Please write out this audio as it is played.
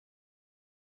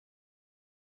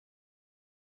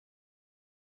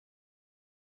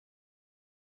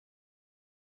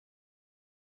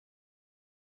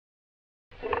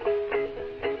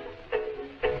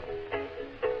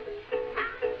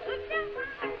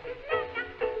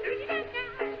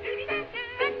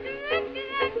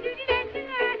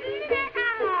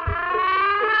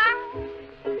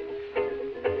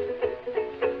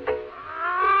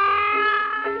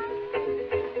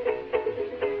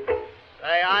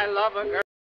Say, I love a girl.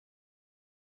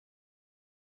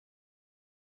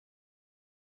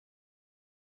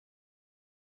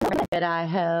 Good, I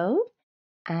hope.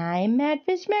 I'm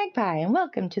Madfish Magpie, and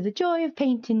welcome to the Joy of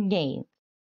Painting Games.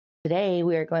 Today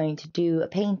we are going to do a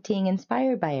painting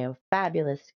inspired by a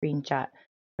fabulous screenshot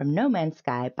from No Man's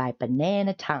Sky by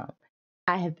Banana Tom.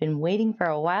 I have been waiting for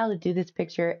a while to do this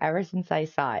picture ever since I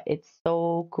saw it. It's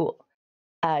so cool.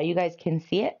 You guys can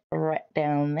see it right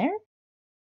down there.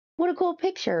 What a cool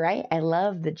picture, right? I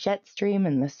love the jet stream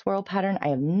and the swirl pattern. I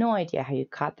have no idea how you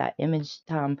caught that image,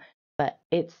 Tom, but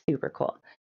it's super cool.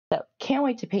 So can't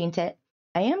wait to paint it.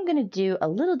 I am going to do a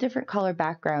little different color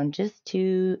background just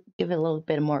to give it a little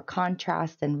bit more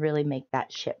contrast and really make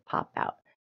that ship pop out.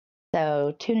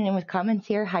 So tuning in with comments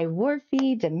here. Hi,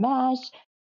 Warfy, Dimash,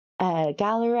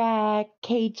 Galarak,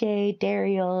 KJ,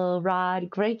 Dariel, Rod.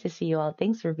 Great to see you all.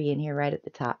 Thanks for being here right at the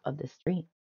top of the stream.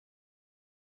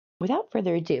 Without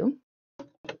further ado,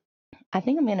 I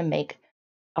think I'm going to make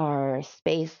our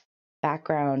space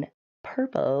background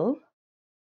purple.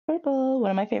 Purple,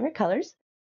 one of my favorite colors.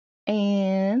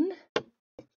 And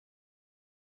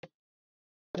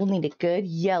we'll need a good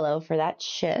yellow for that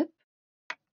ship.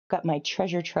 Got my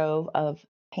treasure trove of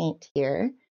paint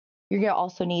here. You're going to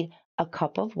also need a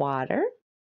cup of water,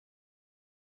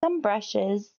 some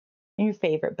brushes, and your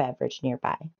favorite beverage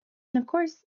nearby. And of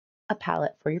course, a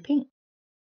palette for your paint.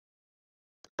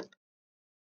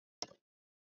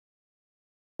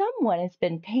 Someone has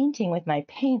been painting with my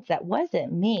paints that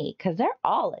wasn't me because they're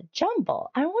all a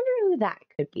jumble. I wonder who that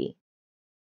could be.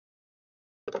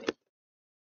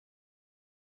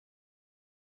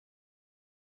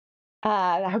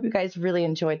 I hope you guys really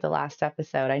enjoyed the last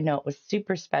episode. I know it was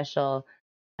super special.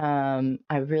 I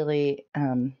really,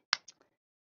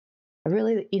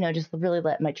 just really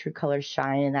let my true colors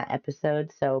shine in that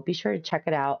episode. So be sure to check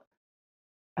it out.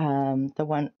 The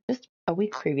one just a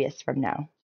week previous from now.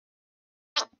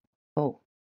 Oh,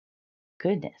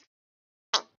 goodness.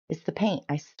 It's the paint,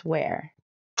 I swear.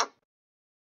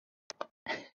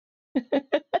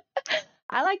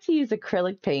 I like to use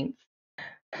acrylic paints.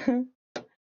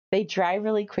 They dry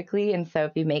really quickly, and so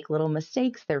if you make little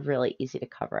mistakes, they're really easy to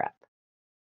cover up.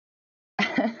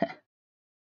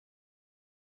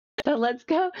 So let's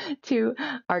go to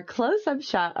our close-up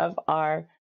shot of our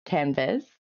canvas.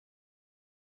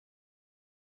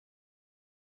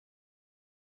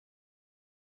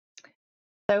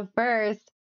 So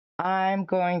first, I'm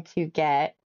going to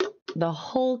get the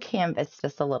whole canvas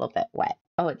just a little bit wet.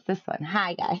 Oh, it's this one.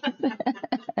 Hi, guys.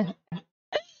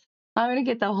 I'm going to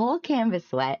get the whole canvas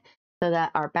wet so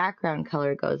that our background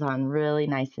color goes on really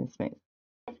nice and smooth.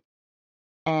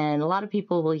 And a lot of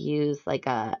people will use like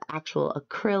a actual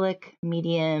acrylic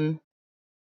medium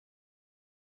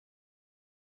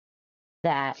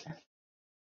that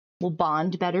will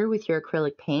bond better with your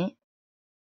acrylic paint.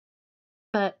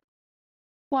 But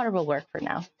water will work for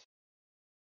now.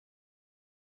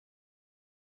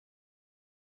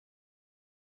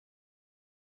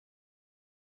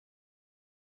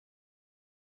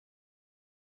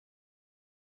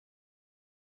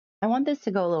 I want this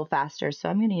to go a little faster, so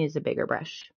I'm going to use a bigger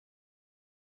brush.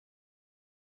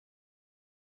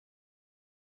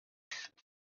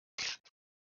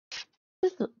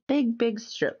 Just big, big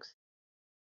strokes.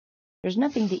 There's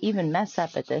nothing to even mess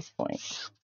up at this point.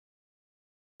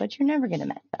 But you're never going to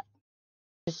mess up.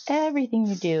 Because everything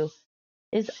you do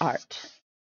is art.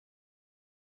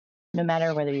 No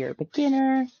matter whether you're a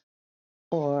beginner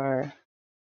or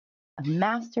a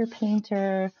master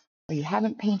painter or you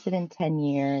haven't painted in 10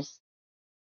 years,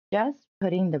 just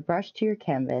putting the brush to your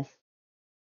canvas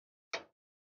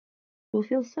will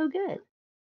feel so good.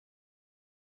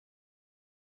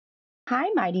 Hi,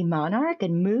 Mighty Monarch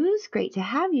and Moose. Great to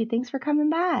have you. Thanks for coming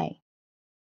by.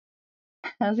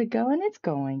 How's it going? It's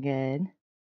going good.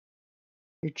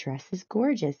 Your dress is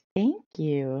gorgeous. Thank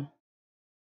you.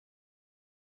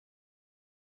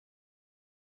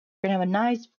 We're going to have a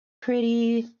nice,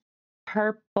 pretty,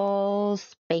 purple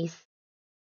space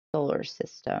solar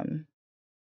system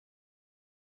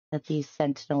that these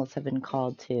Sentinels have been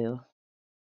called to.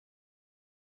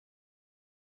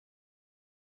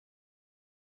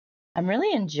 I'm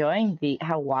really enjoying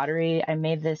how watery I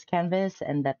made this canvas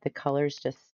and that the colors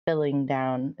just spilling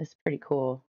down is pretty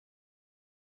cool.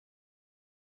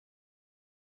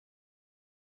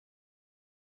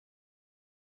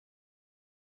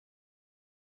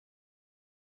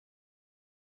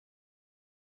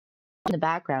 In the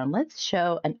background, let's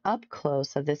show an up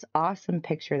close of this awesome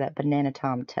picture that Banana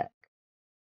Tom took.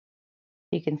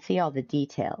 You can see all the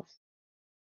details.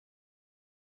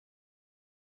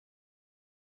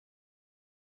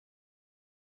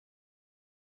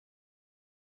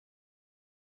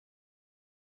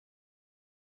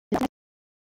 The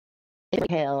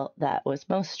detail that was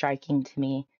most striking to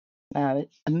me,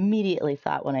 immediately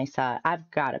thought when I saw it, I've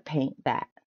got to paint that.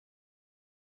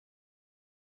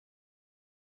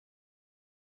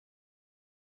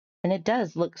 And it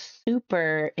does look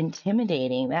super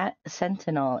intimidating. That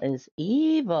Sentinel is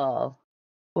evil.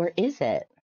 Or is it?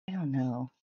 I don't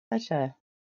know. Such a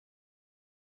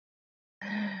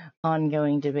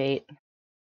ongoing debate.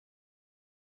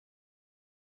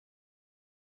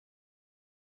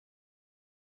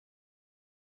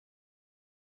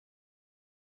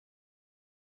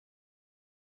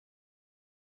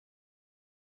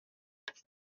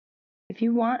 If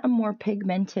you want a more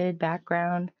pigmented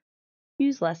background,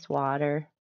 use less water.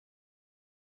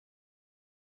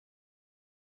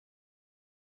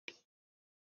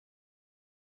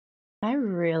 I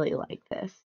really like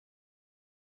this.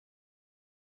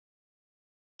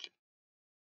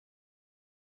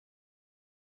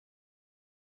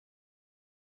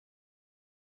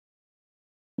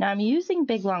 Now I'm using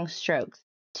big long strokes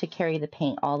to carry the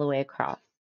paint all the way across,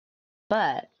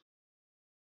 but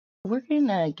we're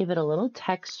gonna give it a little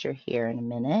texture here in a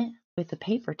minute with a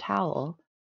paper towel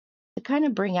to kind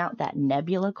of bring out that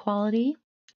nebula quality.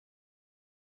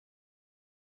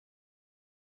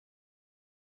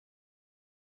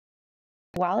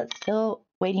 While it's still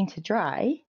waiting to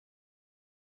dry,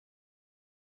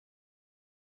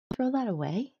 throw that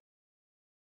away.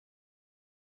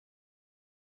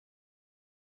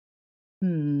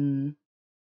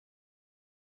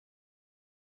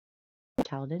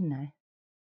 Towel, didn't I?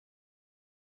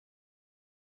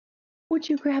 Would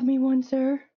you grab me one,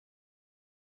 sir?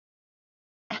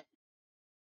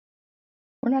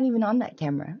 We're not even on that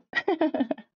camera.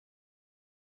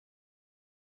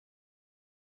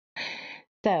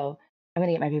 So I'm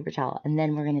gonna get my paper towel, and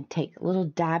then we're gonna take little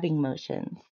dabbing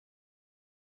motions.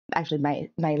 Actually,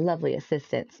 my lovely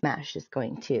assistant Smash is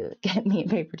going to get me a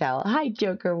paper towel. Hi,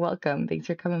 Joker. Welcome. Thanks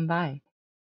for coming by.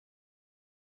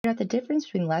 You know the difference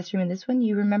between the last room and this one?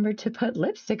 You remembered to put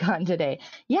lipstick on today.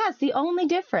 Yes, the only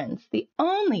difference. The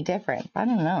only difference. I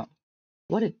don't know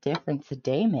what a difference a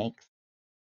day makes.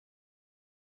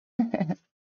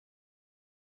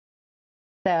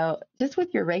 So just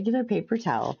with your regular paper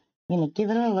towel, you're going to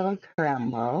give it a little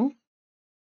crumble.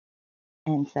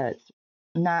 And so it's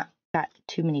not got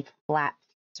too many flat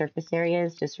surface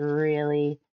areas, just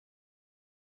really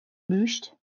smooshed.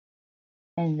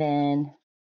 And then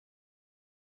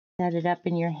set it up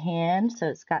in your hand so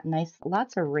it's got nice,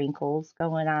 lots of wrinkles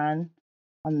going on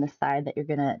the side that you're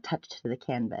going to touch to the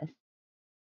canvas.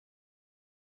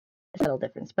 It's a little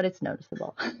difference, but it's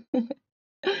noticeable.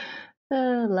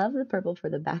 Love the purple for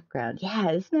the background.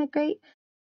 Yeah, isn't that great?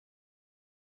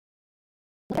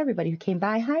 Everybody who came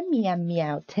by, hi, Meow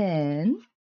Meow 10.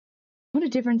 What a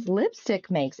difference lipstick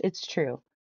makes. It's true.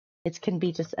 It can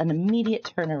be just an immediate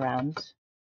turnaround.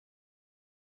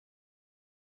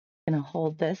 I'm going to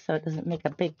hold this so it doesn't make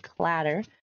a big clatter.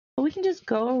 But we can just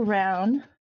go around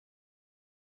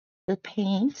the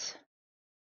paint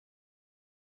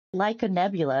like a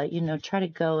nebula, you know, try to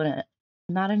go in a,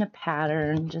 not in a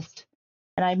pattern, just,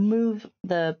 and I move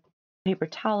the paper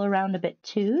towel around a bit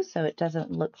too, so it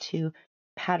doesn't look too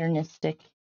patternistic.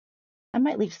 I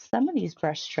might leave some of these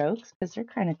brush strokes because they're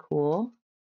kind of cool.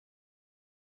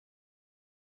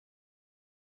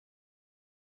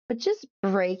 But just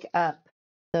break up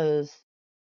those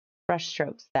brush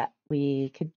strokes that we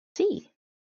could see.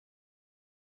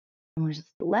 And we're just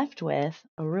left with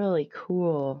a really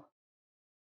cool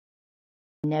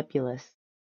nebulous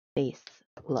face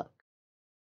look.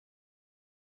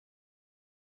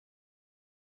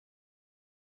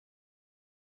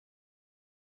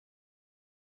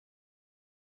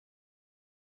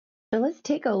 So let's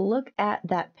take a look at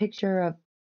that picture of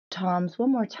Tom's one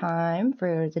more time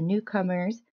for the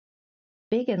newcomers.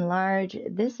 Big and large,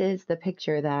 this is the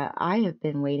picture that I have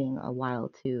been waiting a while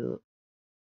to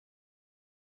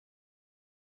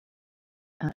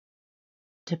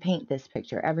paint this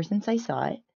picture ever since I saw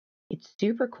it. It's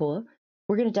super cool.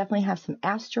 We're going to definitely have some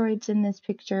asteroids in this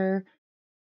picture.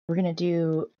 We're going to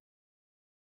do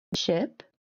ship.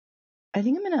 I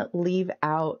think I'm going to leave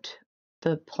out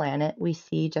the planet we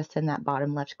see just in that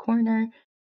bottom left corner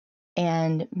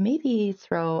and maybe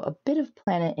throw a bit of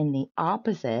planet in the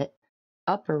opposite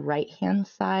upper right hand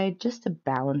side just to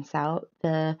balance out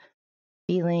the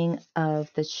feeling of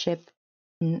the ship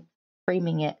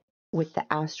framing it with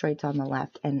the asteroids on the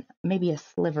left and maybe a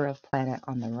sliver of planet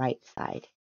on the right side.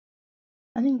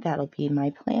 I think that'll be my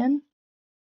plan.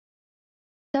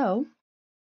 So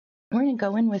we're going to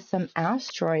go in with some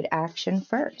asteroid action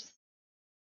first,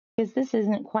 because this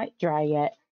isn't quite dry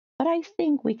yet, but I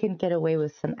think we can get away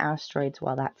with some asteroids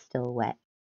while that's still wet.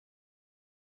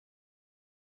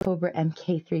 Cobra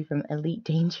MK3 from Elite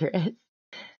Dangerous.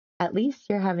 At least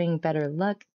you're having better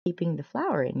luck keeping the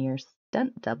flower in. Your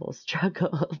stunt double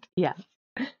struggled. Yeah.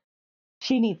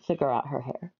 She needs to grow out her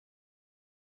hair.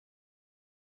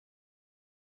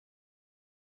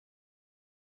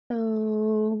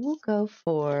 So we'll go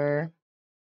for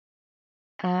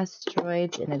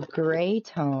asteroids in a gray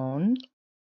tone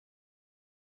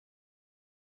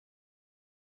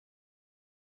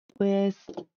with,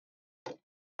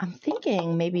 I'm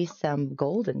thinking maybe some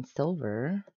gold and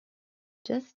silver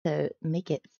just to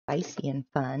make it spicy and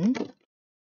fun.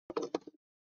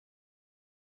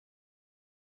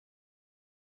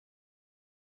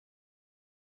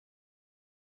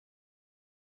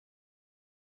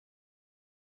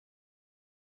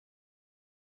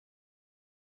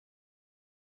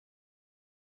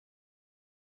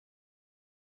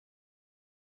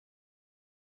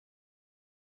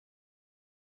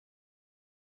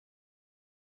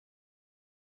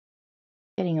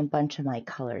 Getting a bunch of my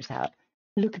colors out.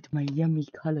 Look at my yummy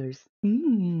colors.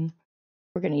 We're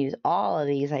going to use all of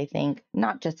these, I think,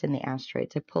 not just in the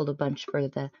asteroids. I pulled a bunch for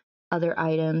the other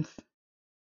items,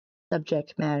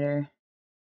 subject matter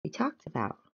we talked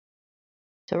about.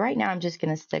 So right now I'm just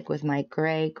going to stick with my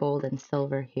gray, gold, and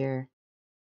silver here.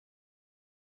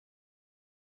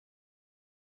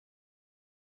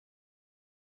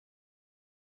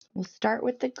 We'll start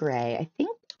with the gray.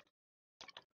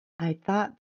 I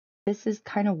thought this is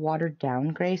kind of watered down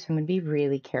gray, so I'm going to be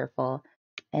really careful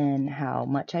in how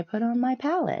much I put on my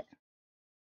palette.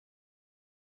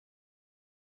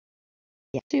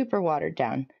 Yeah, super watered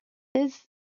down. This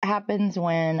happens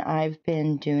when I've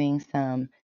been doing some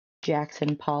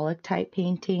Jackson Pollock type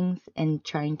paintings and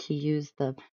trying to use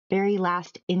the very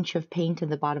last inch of paint at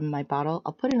the bottom of my bottle.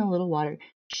 I'll put in a little water,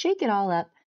 shake it all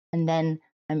up, and then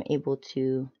I'm able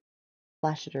to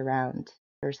flash it around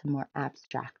for some more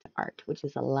abstract art, which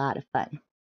is a lot of fun.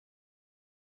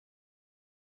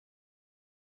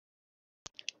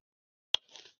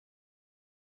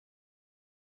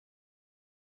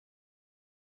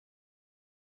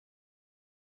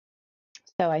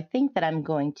 So I think that I'm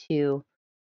going to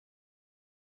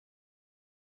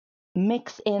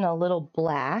mix in a little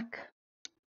black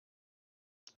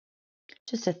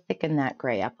just to thicken that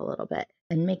gray up a little bit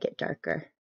and make it darker.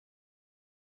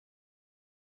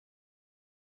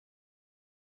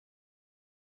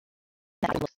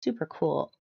 That looks super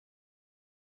cool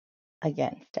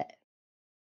against it.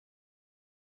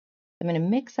 I'm going to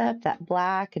mix up that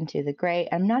black into the gray.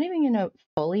 I'm not even going to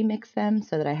fully mix them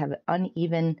so that I have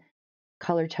uneven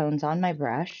color tones on my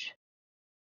brush,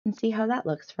 and see how that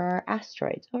looks for our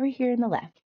asteroids over here in the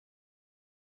left.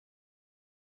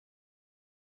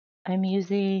 I'm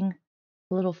using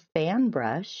a little fan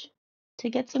brush to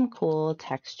get some cool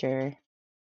texture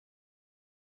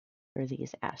for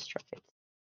these asteroids.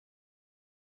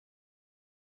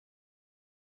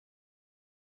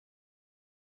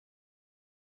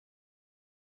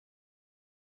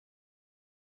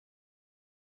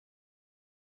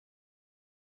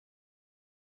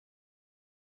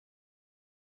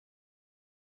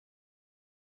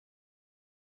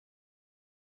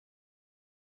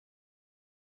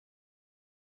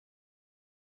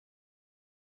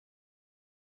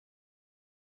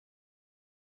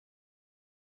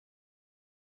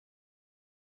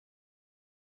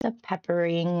 The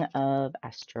peppering of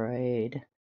asteroid,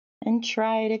 and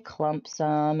try to clump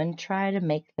some and try to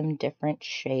make them different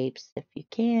shapes if you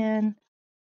can.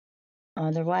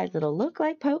 Otherwise, it'll look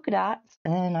like polka dots,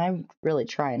 and I'm really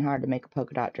trying hard to make a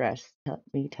polka dot dress, let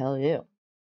me tell you.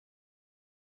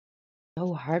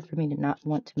 So hard for me to not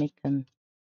want to make them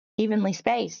evenly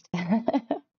spaced. So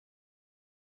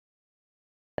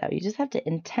you just have to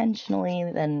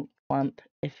intentionally then clump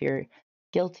if you're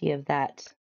guilty of that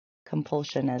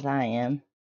compulsion as I am.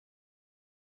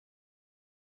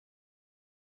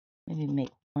 Maybe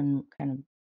make one kind of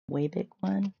way big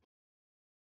one.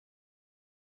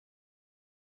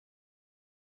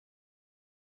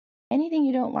 Anything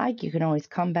you don't like, you can always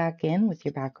come back in with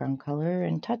your background color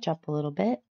and touch up a little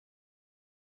bit.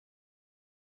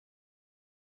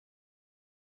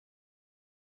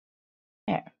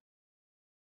 There.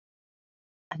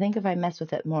 I think if I mess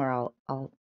with it more,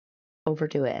 I'll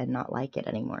overdo it and not like it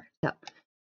anymore. So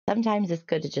sometimes it's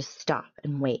good to just stop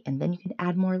and wait, and then you can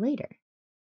add more later.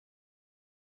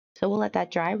 So we'll let that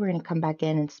dry. We're going to come back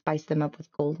in and spice them up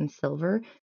with gold and silver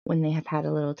when they have had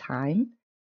a little time.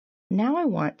 Now I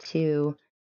want to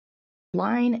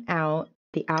line out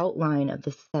the outline of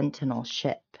the Sentinel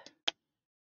ship.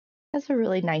 That's a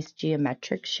really nice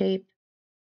geometric shape.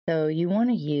 So you want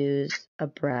to use a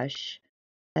brush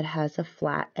that has a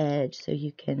flat edge so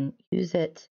you can use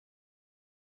it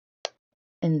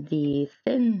in the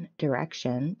thin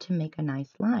direction to make a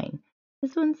nice line.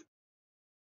 This one's,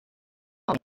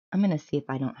 oh, I'm going to see if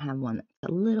I don't have one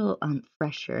that's a little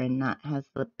fresher and not has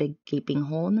the big gaping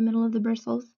hole in the middle of the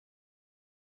bristles.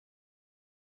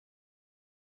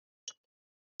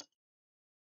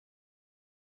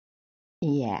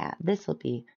 Yeah, this will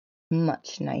be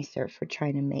much nicer for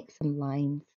trying to make some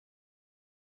lines.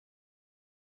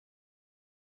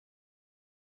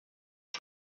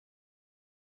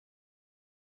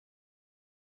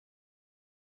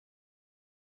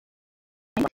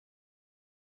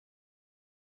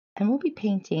 And we'll be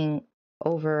painting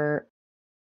over,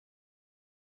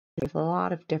 there's a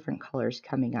lot of different colors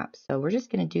coming up. So we're just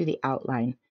going to do the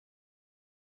outline.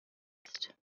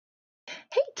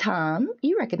 Hey, Tom,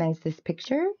 you recognize this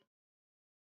picture?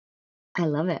 I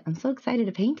love it. I'm so excited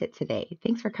to paint it today.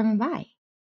 Thanks for coming by.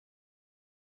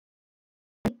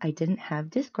 I didn't have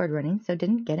Discord running, so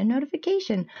didn't get a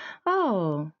notification.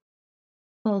 Oh,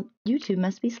 well, YouTube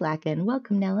must be slacking.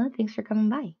 Welcome, Nella. Thanks for coming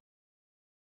by.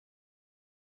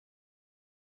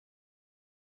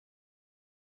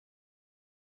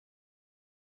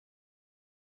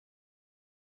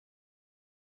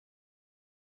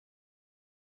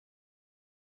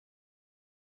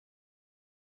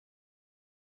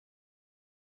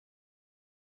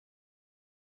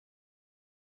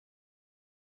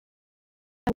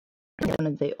 One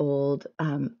of the old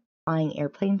flying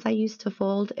airplanes I used to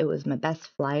fold. It was my best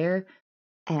flyer,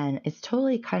 and it's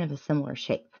totally kind of a similar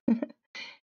shape.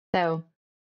 So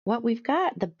what we've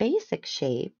got, the basic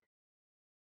shape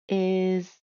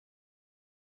is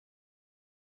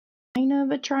kind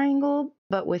of a triangle,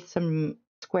 but with some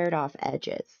squared off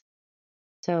edges.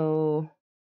 So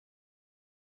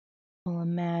we'll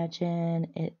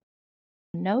imagine it,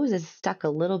 nose is stuck a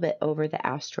little bit over the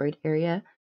asteroid area.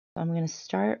 So I'm going to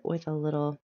start with a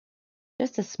little,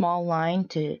 just a small line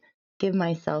to give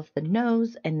myself the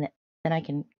nose, and then I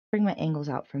can bring my angles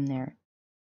out from there.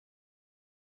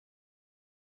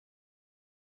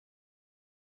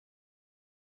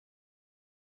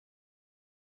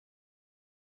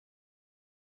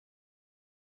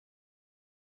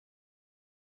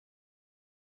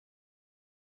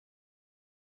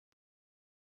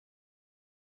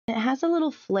 It has a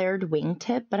little flared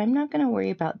wingtip, but I'm not going to worry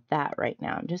about that right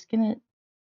now. I'm just going to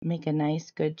make a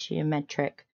nice, good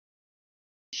geometric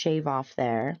shave off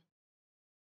there.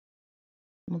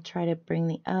 We'll try to bring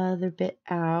the other bit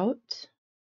out.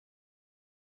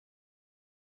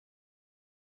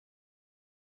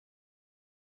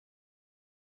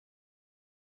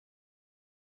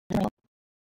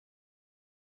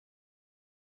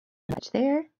 Touch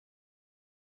there.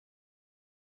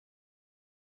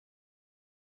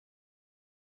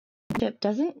 Tip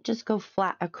doesn't just go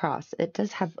flat across. It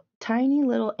does have tiny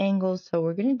little angles, so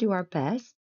we're going to do our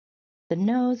best. The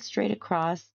nose straight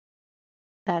across.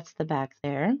 That's the back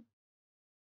there.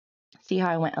 See how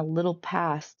I went a little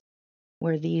past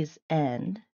where these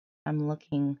end? I'm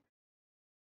looking.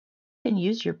 You can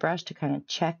use your brush to kind of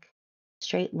check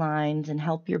straight lines and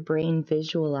help your brain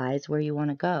visualize where you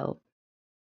want to go.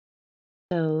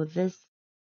 So this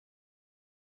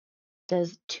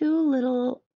does two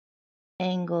little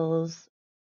angles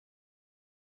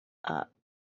up.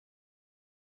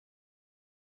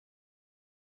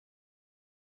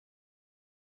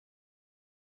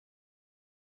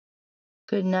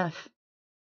 Good enough.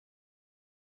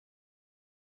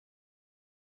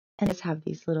 And just have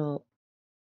these little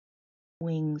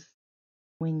wings,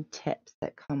 wing tips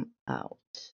that come out.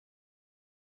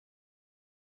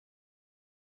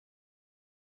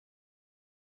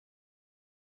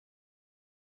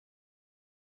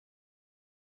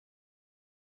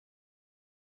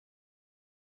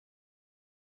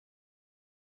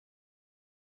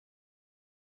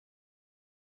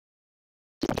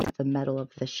 The metal of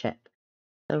the ship.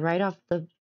 So right off the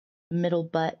middle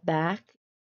butt back,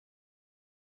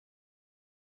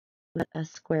 a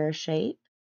square shape.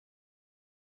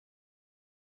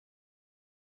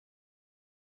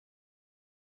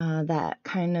 That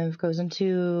kind of goes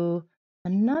into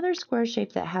another square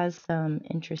shape that has some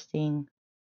interesting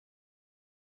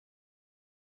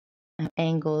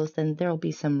angles. Then there'll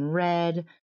be some red,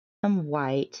 some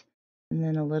white, and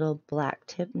then a little black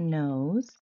tip nose.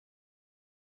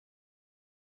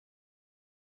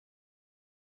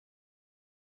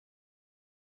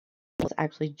 details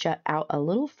actually jut out a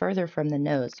little further from the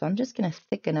nose. So I'm just going to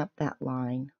thicken up that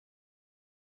line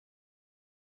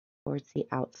towards the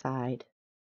outside.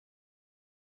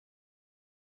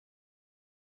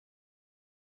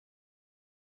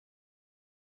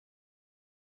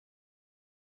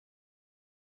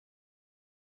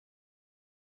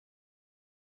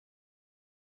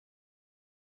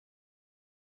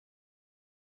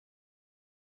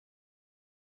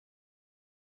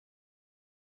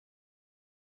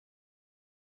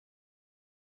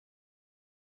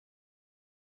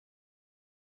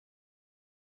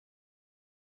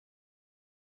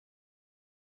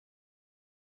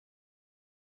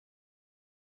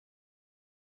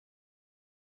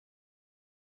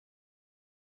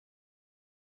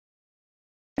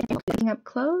 Picking up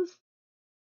close,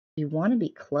 you want to be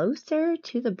closer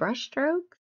to the brush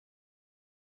stroke.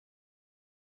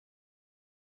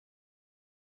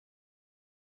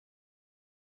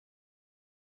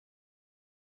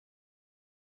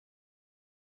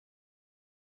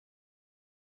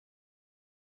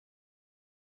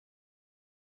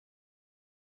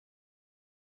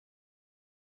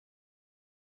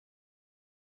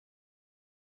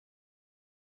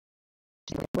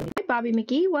 Hi, Bobby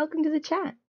McGee. Welcome to the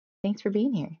chat. Thanks for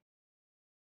being here.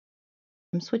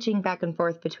 I'm switching back and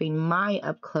forth between my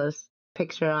up-close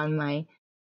picture on my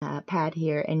pad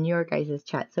here and your guys'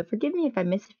 chat. So forgive me if I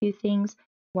miss a few things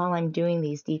while I'm doing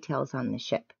these details on the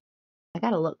ship. I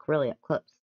got to look really up close.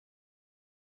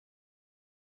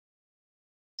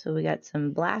 So we got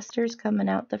some blasters coming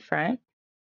out the front.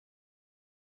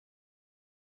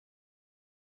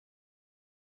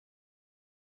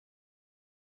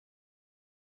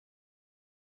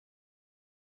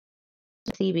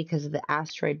 See, because of the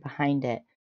asteroid behind it.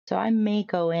 So I may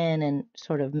go in and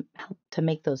sort of help to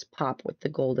make those pop with the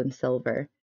gold and silver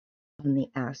on the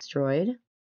asteroid.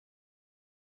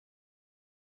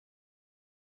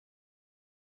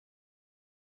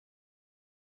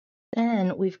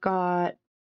 Then we've got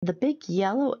the big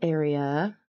yellow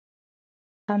area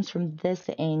comes from this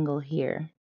angle here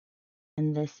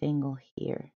and this angle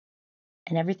here.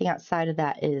 And everything outside of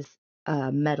that is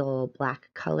metal black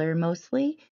color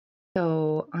mostly.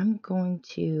 So I'm going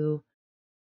to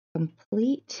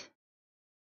complete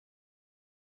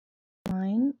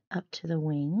line up to the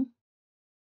wing.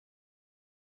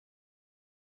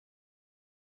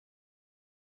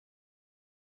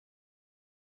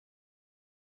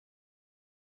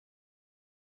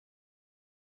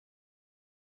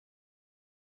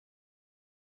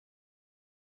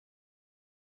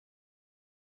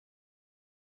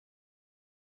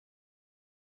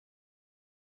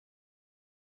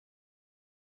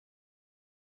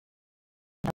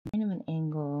 Kind of an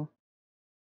angle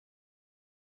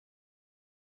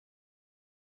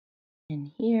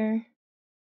in here.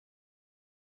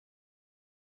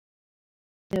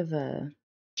 Bit of a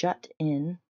jut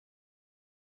in.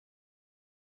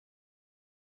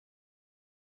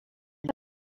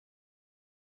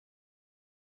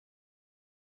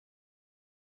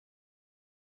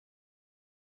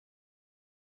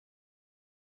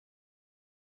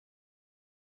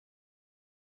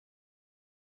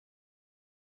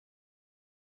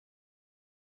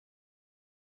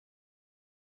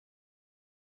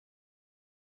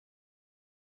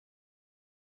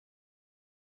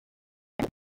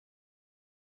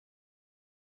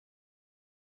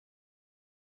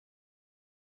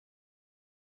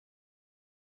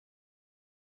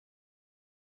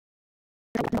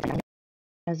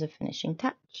 As a finishing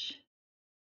touch.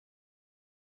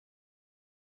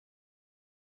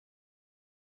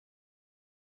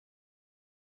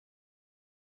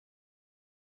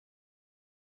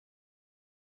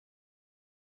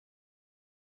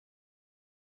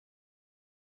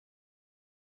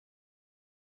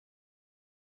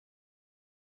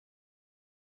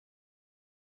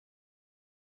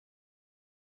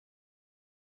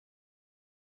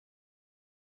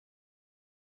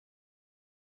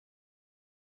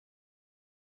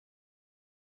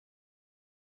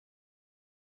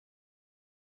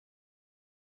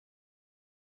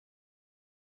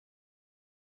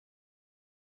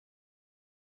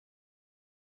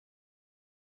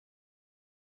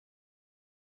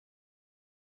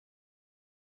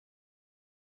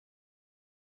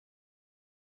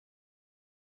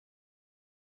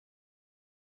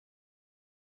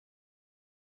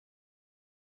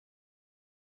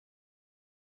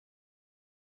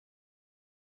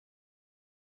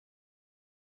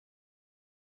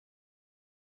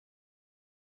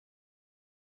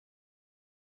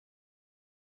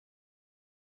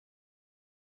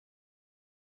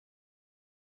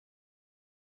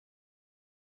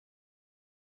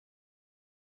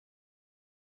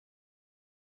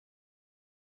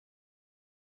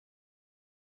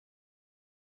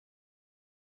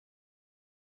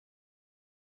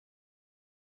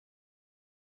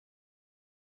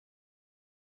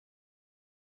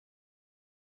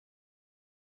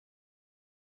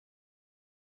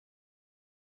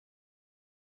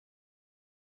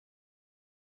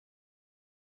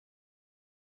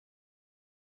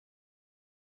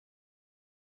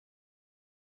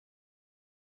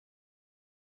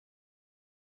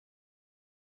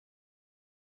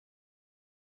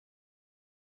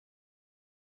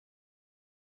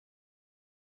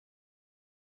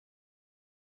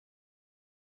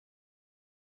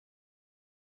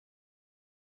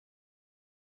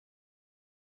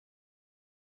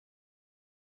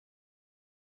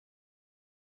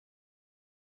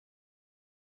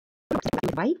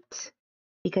 white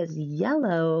because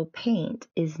yellow paint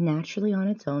is naturally on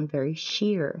its own very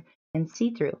sheer and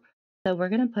see-through. So we're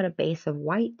going to put a base of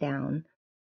white down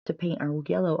to paint our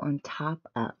yellow on top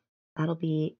of. That'll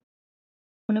be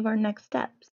one of our next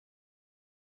steps.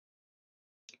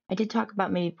 I did talk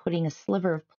about maybe putting a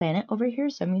sliver of planet over here,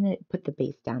 so I'm going to put the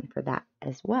base down for that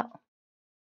as well.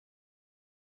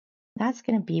 That's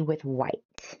going to be with white.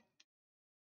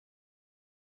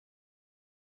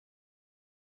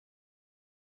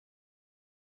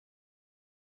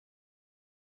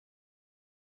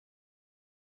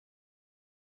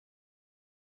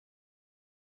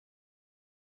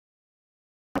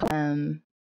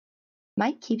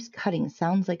 Mike keeps cutting.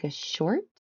 Sounds like a short.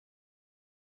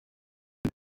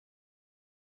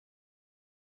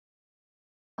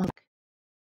 Okay.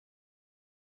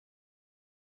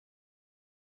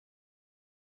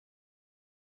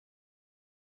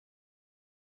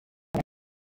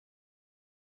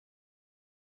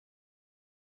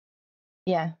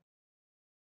 Yeah.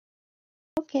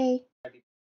 Okay.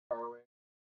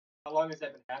 How long has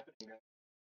that been happening?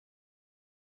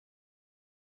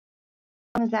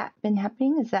 How long has that been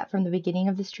happening? Is that from the beginning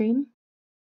of the stream?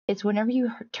 It's whenever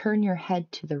you turn your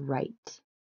head to the right.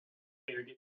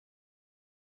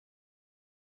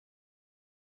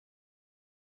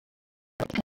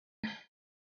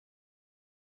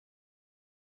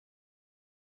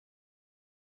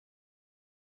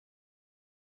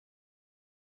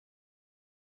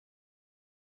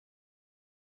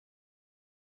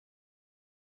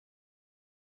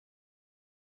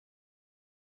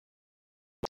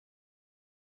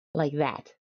 Like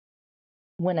that.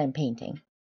 When I'm painting.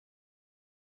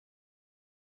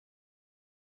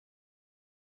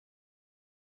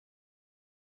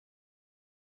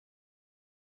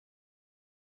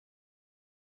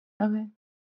 Okay.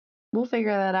 We'll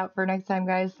figure that out for next time,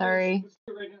 guys. Sorry.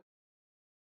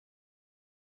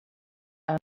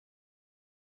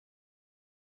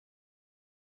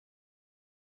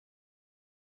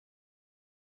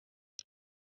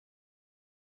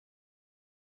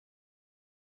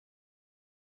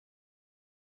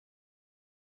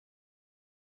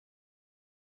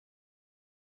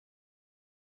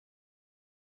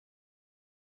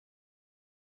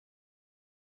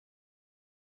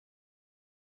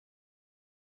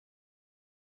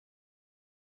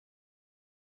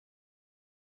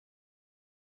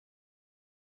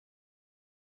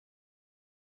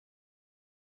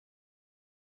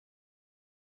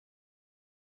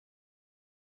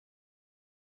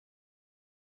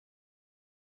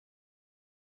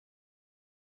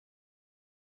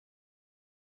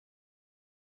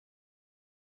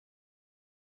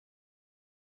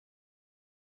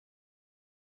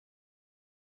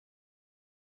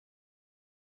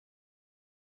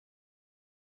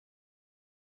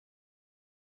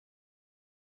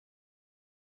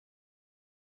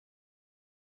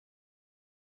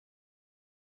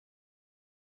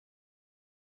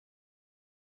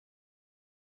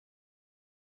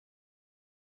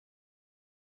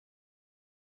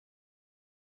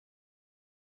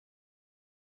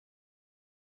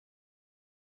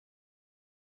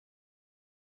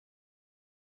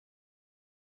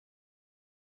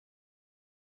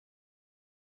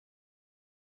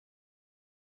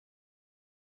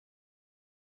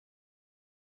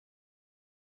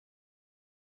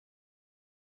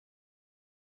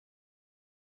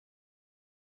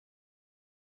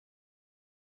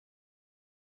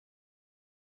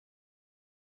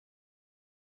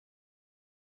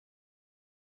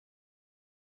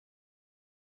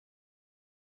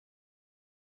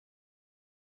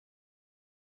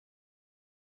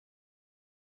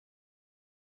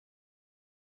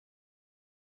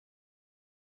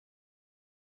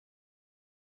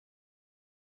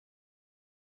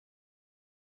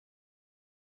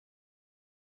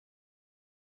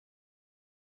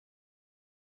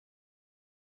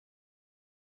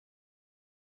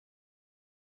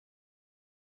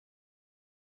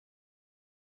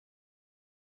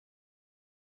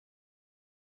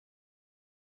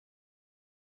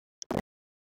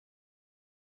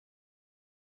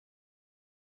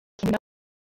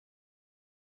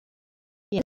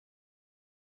 Yeah.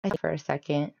 For a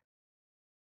second.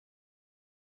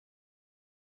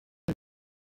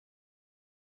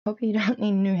 Hope you don't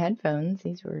need new headphones.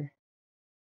 These were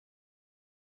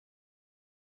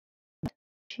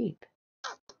cheap.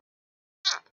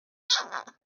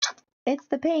 It's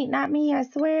the paint, not me, I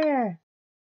swear.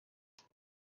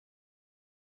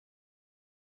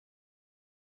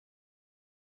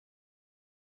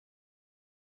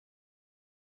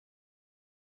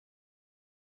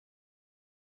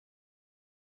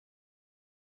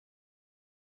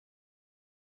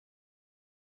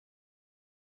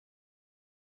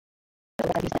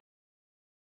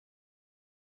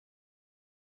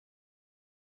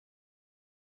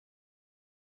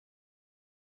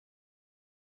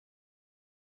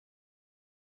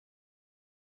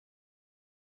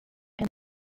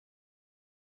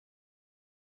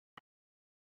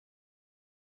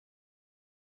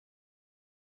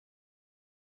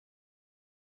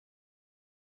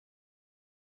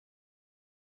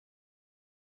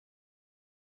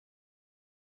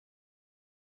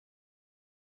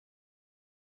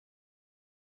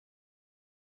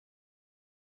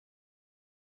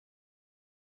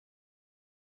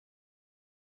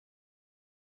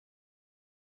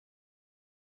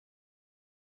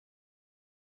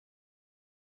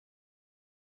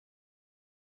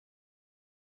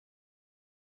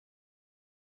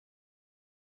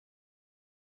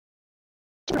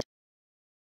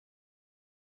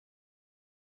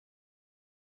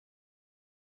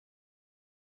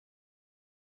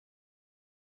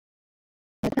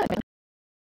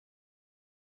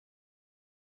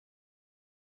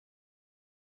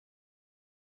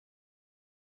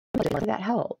 That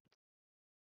help.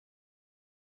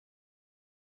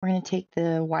 We're going to take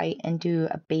the white and do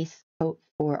a base coat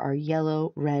for our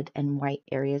yellow, red, and white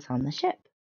areas on the ship.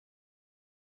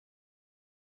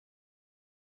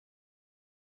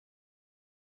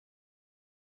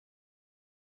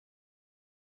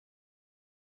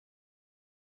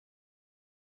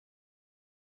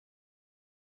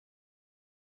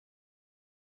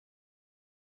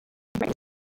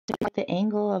 Like the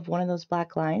angle of one of those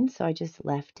black lines, so I just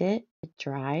left it, it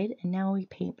dried, and now we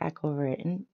paint back over it.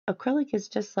 And acrylic is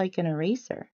just like an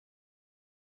eraser.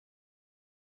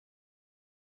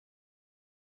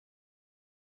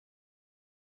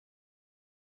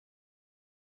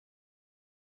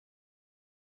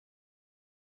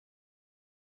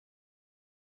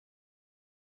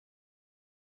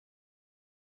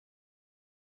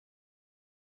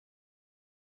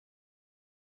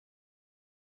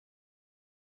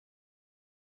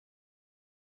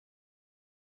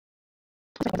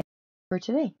 For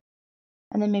today.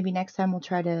 And then maybe next time we'll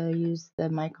try to use the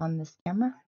mic on this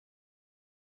camera.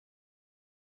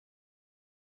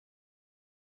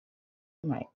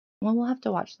 Right. Well, we'll have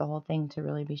to watch the whole thing to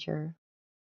really be sure.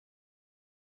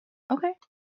 Okay.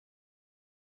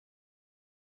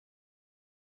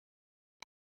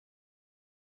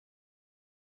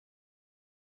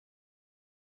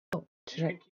 Oh, should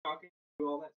I keep talking through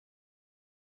all that?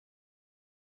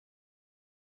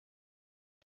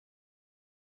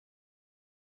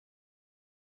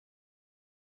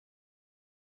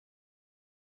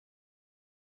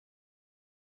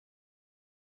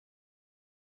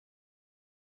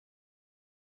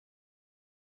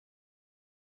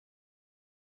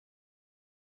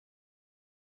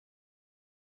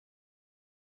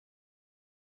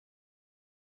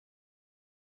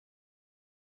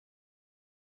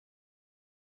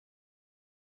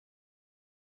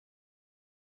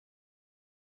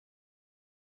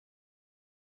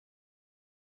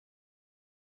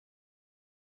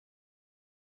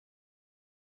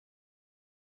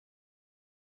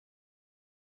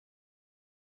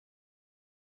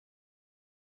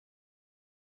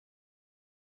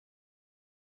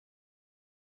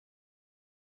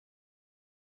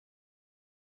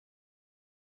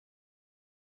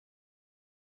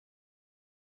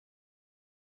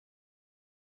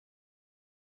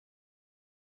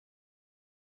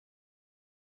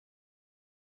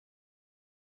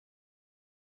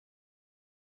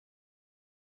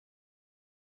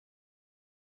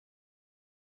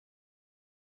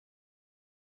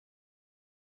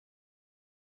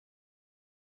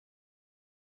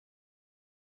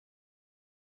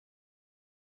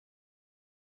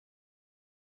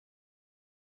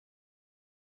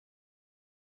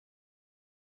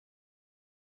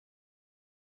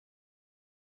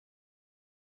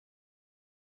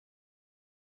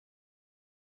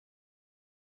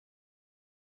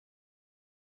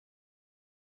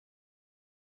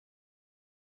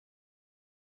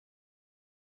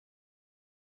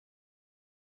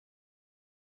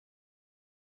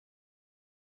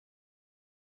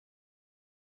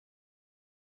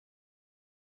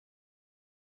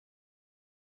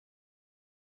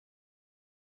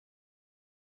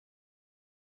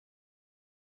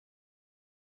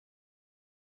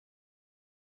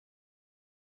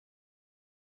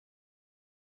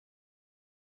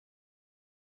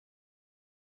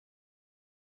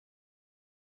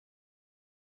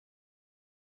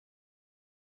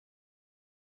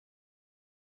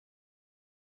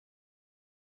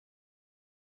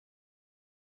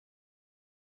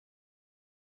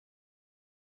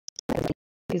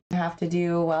 Have to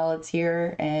do while it's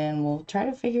here, and we'll try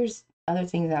to figure other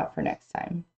things out for next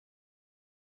time.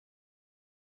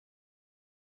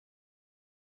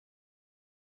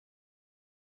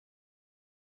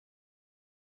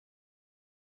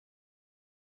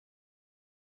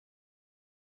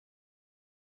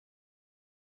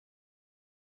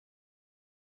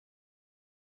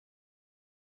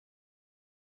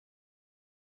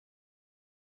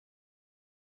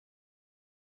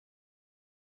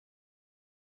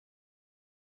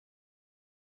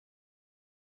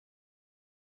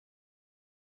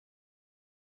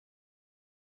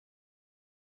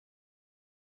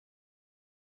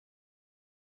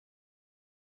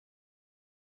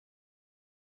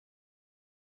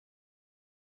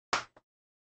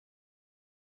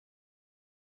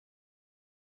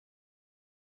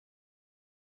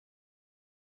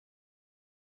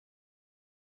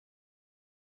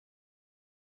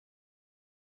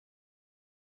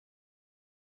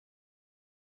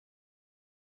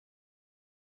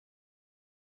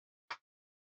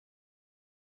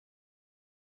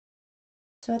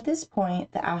 So at this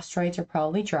point, the asteroids are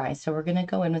probably dry, so we're going to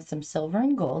go in with some silver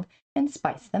and gold and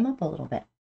spice them up a little bit.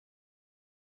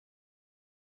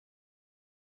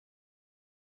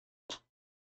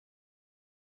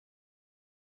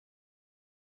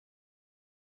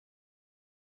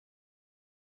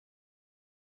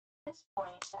 At this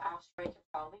point, the asteroids are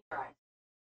probably dry,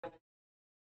 so we're going to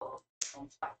go gold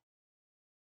and spice.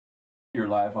 You're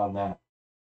live on that.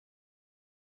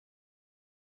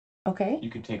 Okay. You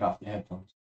can take off the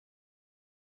headphones.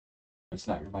 It's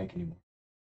not your mic anymore.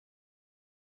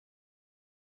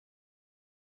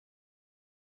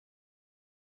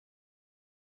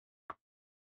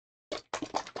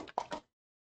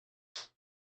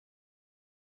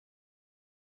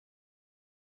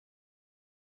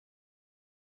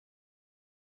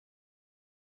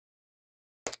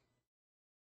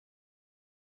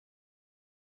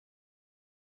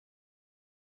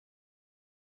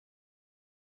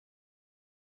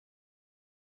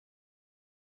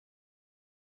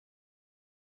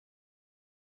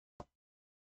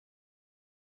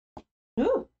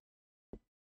 Ooh.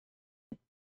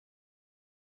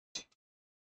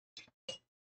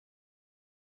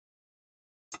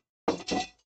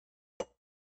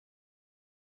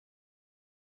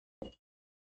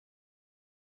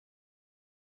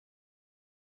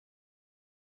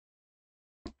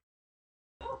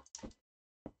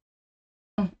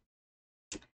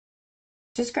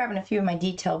 Just grabbing a few of my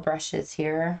detail brushes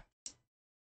here.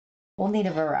 We'll need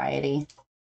a variety.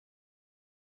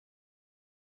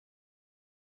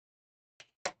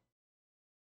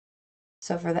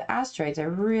 So for the asteroids, I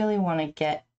really want to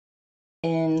get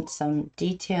in some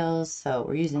details. So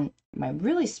we're using my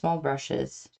really small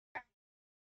brushes.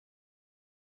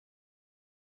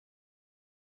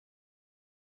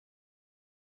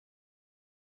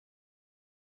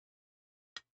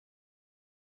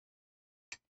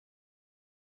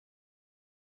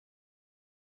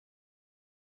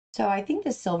 So I think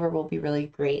the silver will be really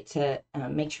great to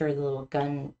make sure the little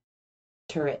gun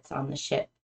turrets on the ship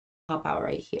pop out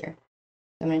right here.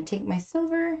 I'm going to take my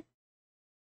silver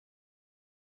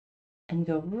and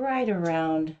go right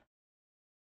around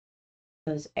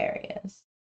those areas.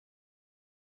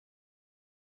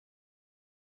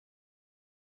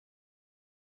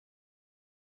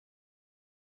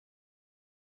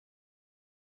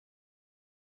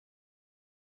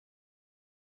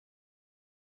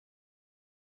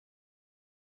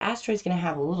 Asteroid's going to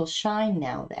have a little shine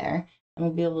now there, and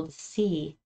we'll be able to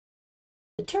see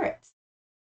the turrets.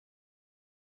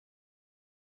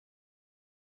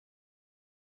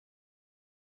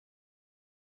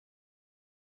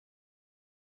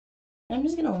 I'm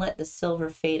just going to let the silver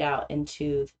fade out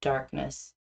into the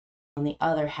darkness on the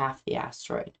other half of the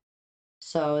asteroid.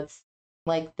 So it's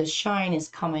like the shine is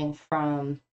coming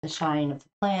from the shine of the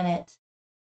planet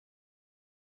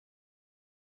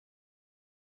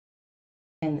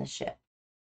and the ship.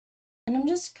 And I'm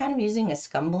just kind of using a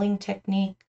scumbling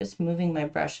technique, just moving my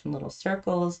brush in little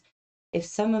circles. If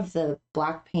some of the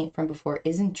black paint from before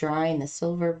isn't dry and the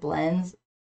silver blends,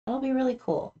 that'll be really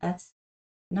cool. That's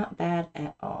not bad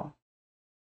at all.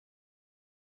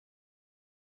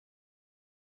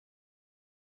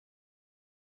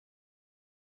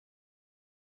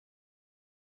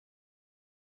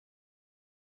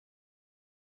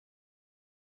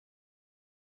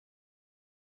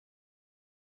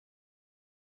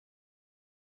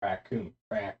 Raccoon,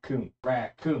 raccoon,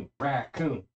 raccoon,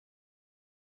 raccoon.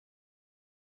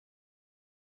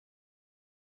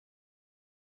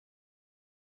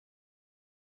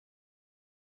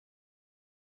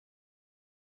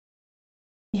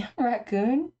 Yeah,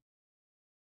 raccoon.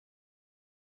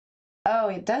 Oh,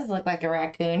 it does look like a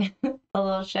raccoon. The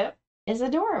little ship is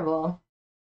adorable.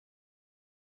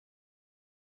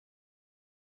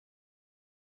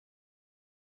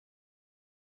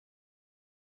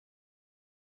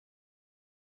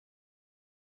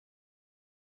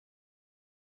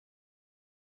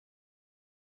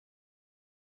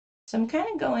 So I'm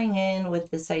kind of going in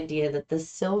with this idea that the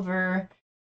silver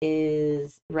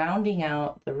is rounding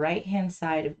out the right-hand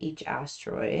side of each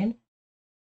asteroid.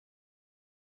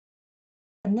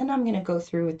 And then I'm going to go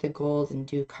through with the gold and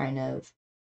do kind of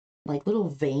like little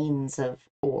veins of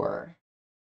ore.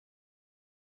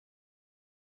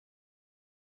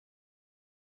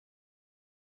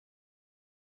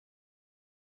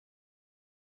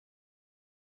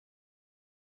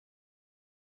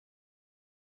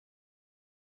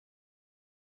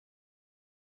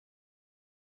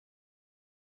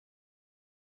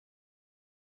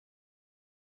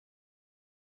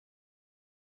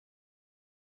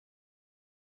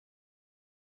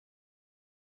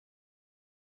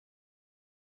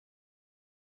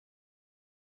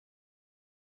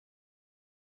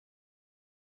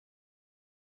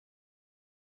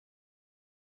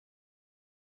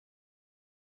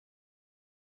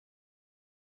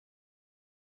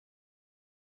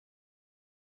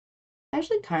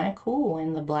 actually kind of cool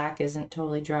when the black isn't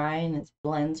totally dry and it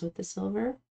blends with the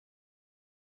silver.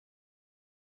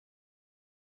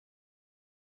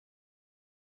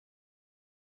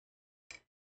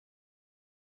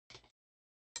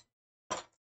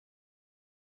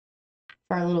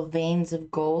 For our little veins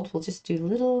of gold, we'll just do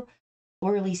little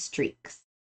swirly streaks.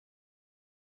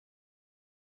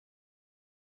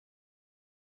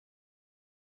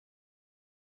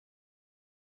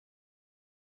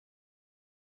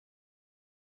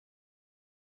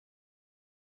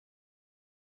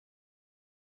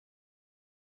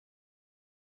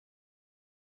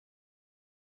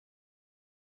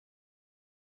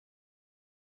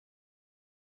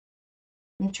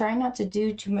 I'm trying not to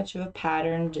do too much of a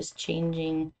pattern, just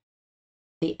changing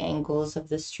the angles of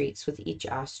the streaks with each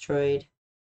asteroid.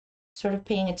 Sort of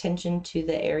paying attention to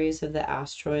the areas of the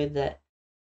asteroid that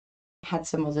had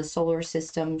some of the solar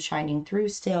system shining through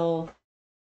still.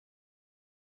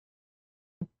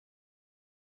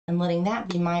 And letting that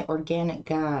be my organic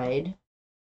guide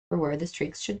for where the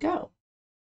streaks should go.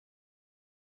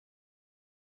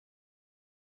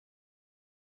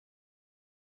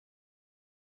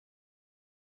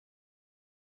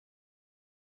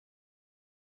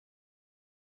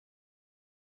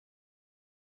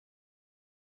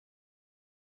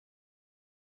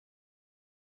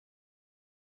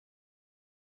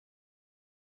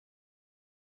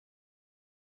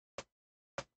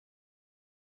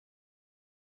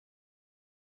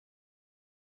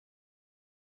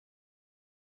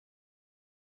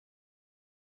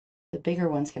 The bigger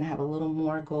one's going to have a little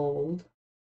more gold.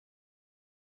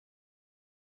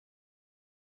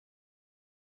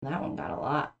 That one got a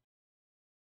lot.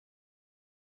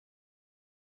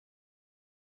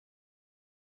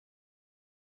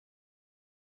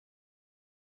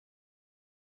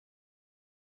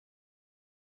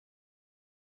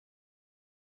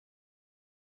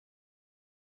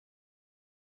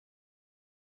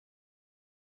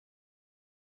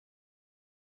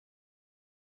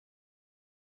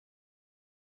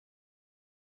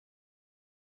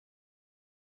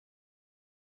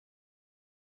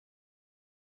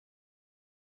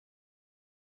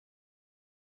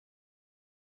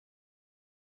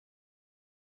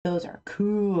 Those are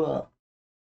cool.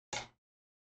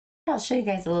 I'll show you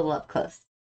guys a little up close.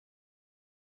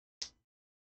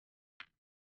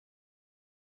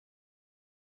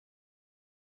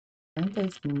 Aren't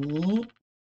those neat?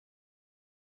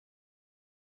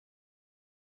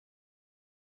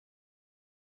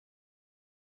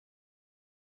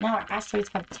 Now our asteroids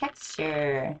have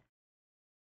texture.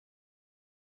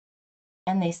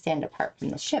 And they stand apart from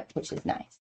the ship, which is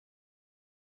nice.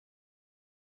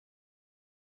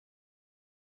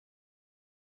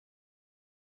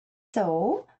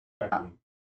 So, Raccoon.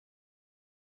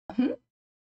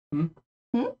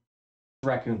 Hmm?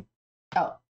 Raccoon.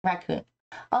 Oh, raccoon.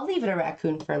 I'll leave it a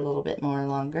raccoon for a little bit more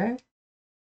longer.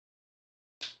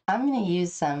 I'm going to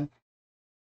use some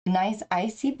nice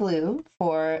icy blue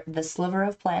for the sliver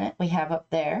of planet we have up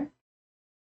there.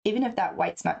 Even if that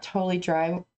white's not totally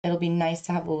dry, it'll be nice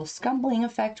to have a little scumbling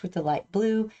effect with the light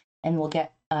blue, and we'll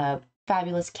get a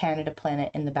fabulous Canada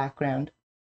planet in the background.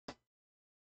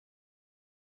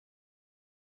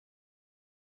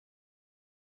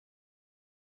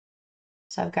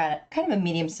 So I've got kind of a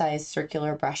medium-sized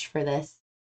circular brush for this.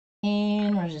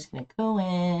 And we're just going to go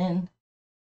in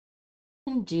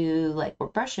and do like we're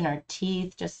brushing our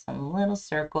teeth, just some little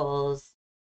circles.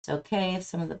 It's okay if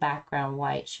some of the background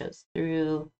white shows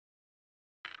through.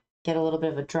 Get a little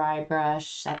bit of a dry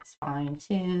brush, that's fine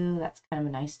too. That's kind of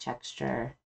a nice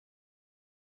texture.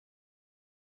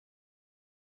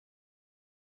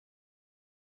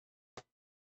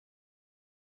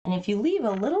 And if you leave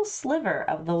a little sliver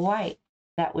of the white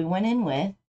that we went in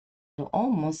with, it'll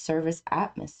almost serve as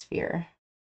atmosphere.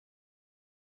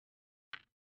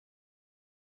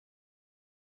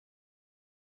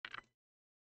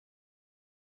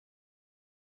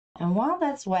 And while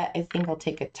that's wet, I think I'll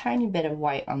take a tiny bit of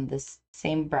white on this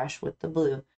same brush with the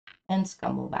blue and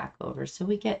scumble back over so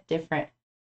we get different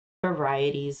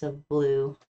varieties of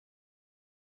blue.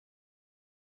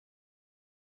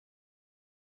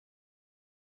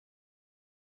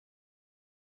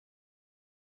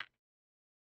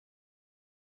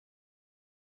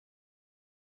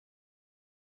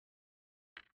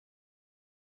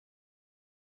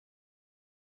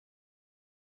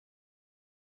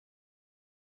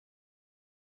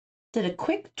 Did a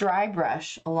quick dry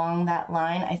brush along that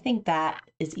line. I think that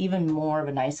is even more of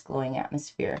a nice glowing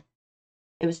atmosphere.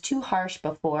 It was too harsh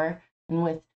before, and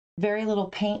with very little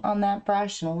paint on that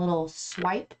brush and a little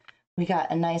swipe, we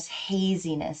got a nice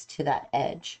haziness to that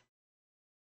edge.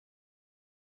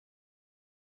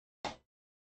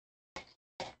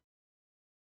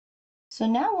 So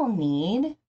now we'll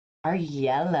need our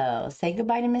yellow. Say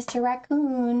goodbye to Mr.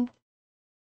 Raccoon.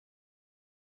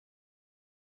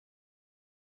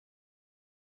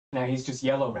 Now he's just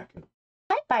yellow raccoon.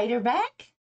 Hi, Biterback.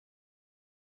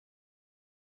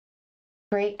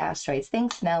 Great asteroids.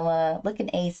 Thanks, Nella. Looking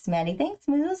ace, Maddie. Thanks,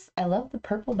 Moose. I love the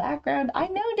purple background. I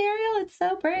know, Daryl. It's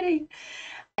so pretty.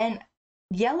 And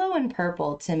yellow and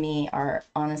purple to me are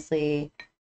honestly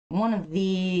one of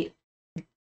the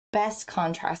best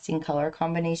contrasting color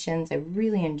combinations. I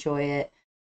really enjoy it.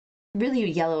 Really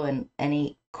yellow in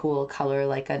any cool color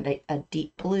like a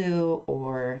deep blue,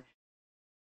 or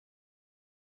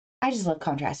I just love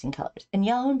contrasting colors. And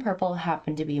yellow and purple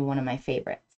happen to be one of my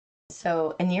favorites.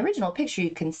 So in the original picture,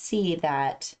 you can see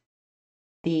that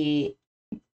the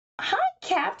hi,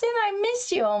 Captain, I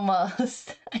missed you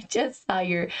almost. I just saw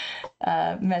your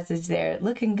message there.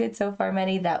 Looking good so far,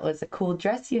 Maddie. That was a cool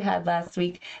dress you had last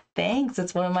week. Thanks.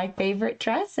 It's one of my favorite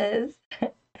dresses.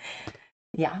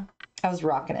 Yeah, I was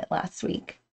rocking it last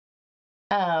week.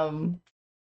 What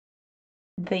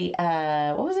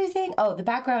was I saying? Oh, the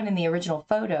background in the original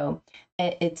photo,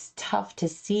 it's tough to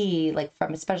see, like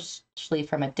from, especially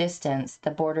from a distance,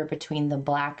 the border between the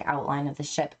black outline of the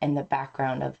ship and the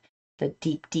background of the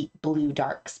deep, deep blue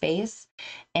dark space.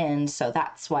 And so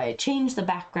that's why I changed the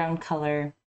background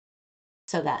color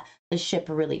so that the ship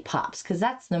really pops, because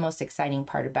that's the most exciting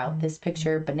part about this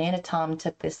picture. Banana Tom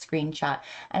took this screenshot,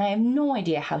 and I have no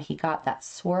idea how he got that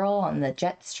swirl on the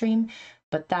jet stream,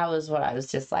 but that was what I was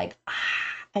just like,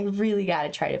 I really got to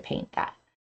try to paint that.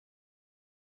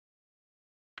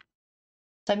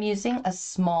 So I'm using a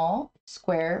small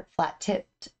square flat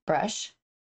tipped brush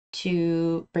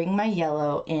to bring my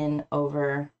yellow in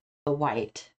over the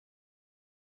white.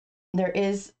 There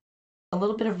is a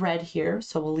little bit of red here,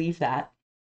 so we'll leave that.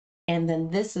 And then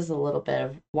this is a little bit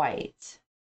of white.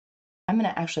 I'm going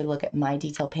to actually look at my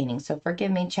detail painting. So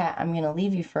forgive me, chat. I'm going to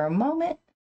leave you for a moment.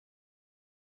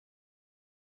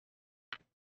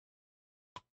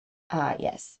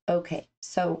 Yes. Okay.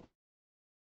 So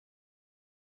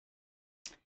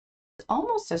it's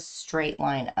almost a straight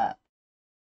line up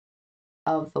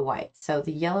of the white. So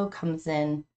the yellow comes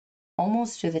in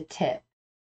almost to the tip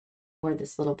where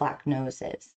this little black nose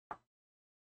is.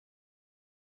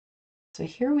 So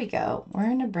here we go. We're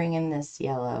going to bring in this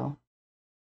yellow.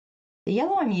 The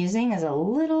yellow I'm using is a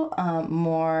little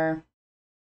more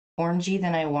orangey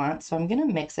than I want, so I'm going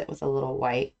to mix it with a little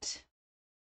white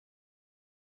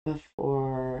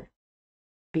before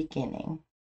beginning.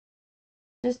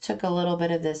 Just took a little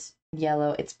bit of this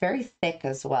yellow. It's very thick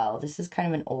as well. This is kind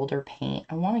of an older paint.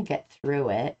 I want to get through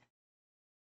it.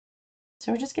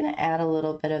 So we're just going to add a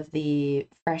little bit of the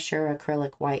fresher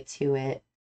acrylic white to it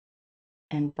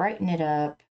and brighten it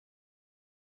up.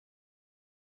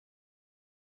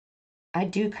 I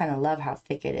do kind of love how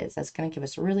thick it is. That's going to give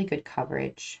us really good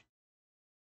coverage.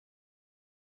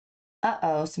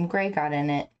 Uh-oh, some gray got in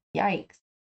it. Yikes.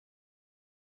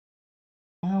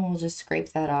 Well, we'll just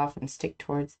scrape that off and stick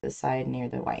towards the side near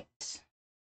the white.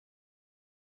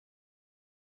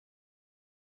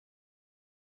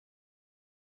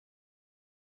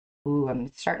 Ooh,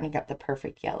 I'm starting to get the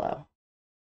perfect yellow.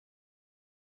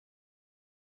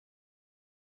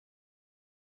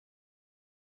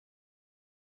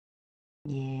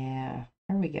 Yeah,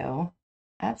 there we go.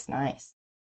 That's nice.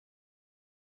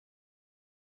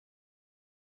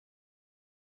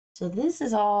 So this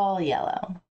is all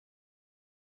yellow.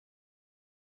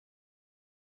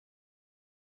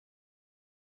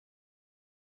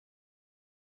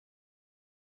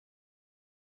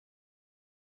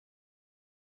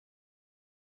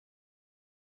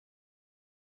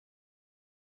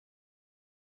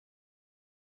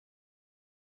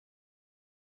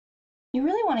 You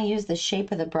really want to use the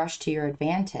shape of the brush to your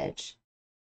advantage.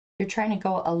 You're trying to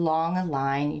go along a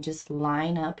line, you just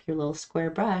line up your little square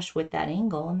brush with that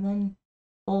angle and then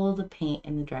pull the paint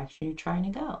in the direction you're trying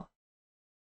to go.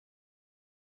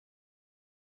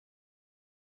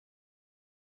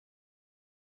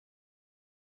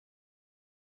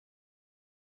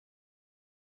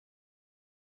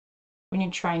 When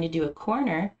you're trying to do a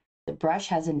corner, the brush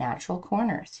has a natural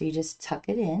corner, so you just tuck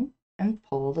it in and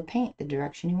pull the paint the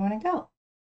direction you want to go.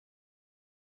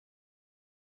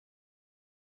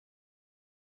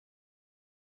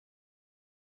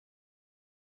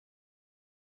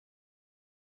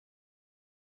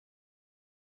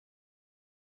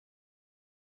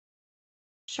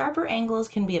 Sharper angles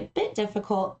can be a bit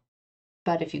difficult,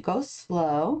 but if you go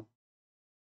slow,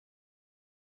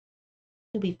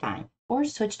 you'll be fine. Or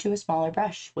switch to a smaller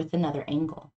brush with another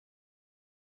angle.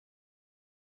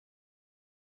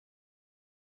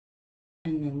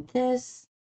 And then this.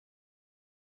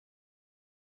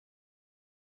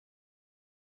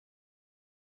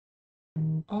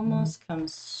 almost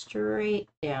comes straight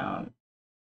down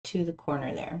to the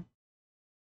corner there.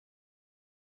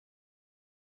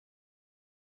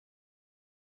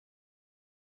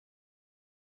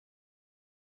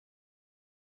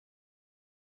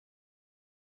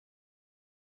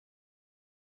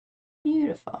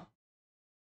 Beautiful.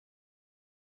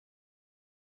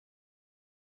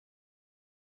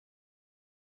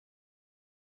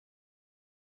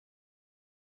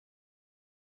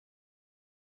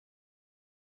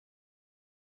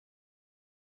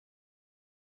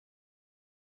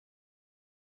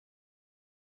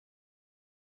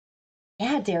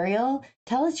 Yeah, Daryl,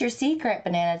 tell us your secret,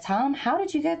 Banana Tom. How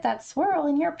did you get that swirl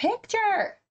in your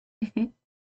picture?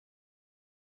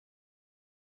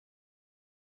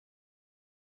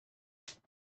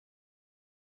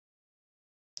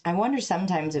 I wonder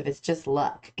sometimes if it's just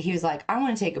luck. He was like, I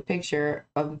want to take a picture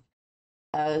of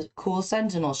a cool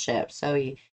Sentinel ship. So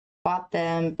he bought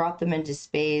them, brought them into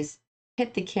space,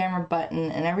 hit the camera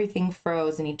button, and everything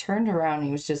froze. And he turned around and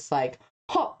he was just like,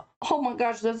 oh my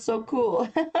gosh, that's so cool.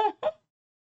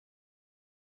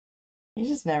 You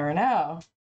just never know.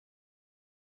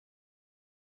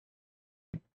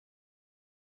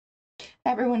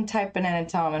 Everyone type Banana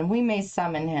Tom and we may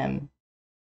summon him.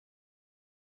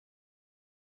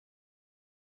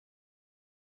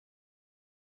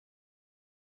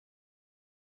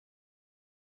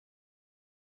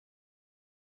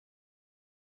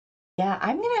 Yeah,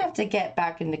 I'm gonna have to get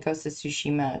back into Ghost of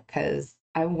Tsushima because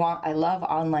I love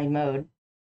online mode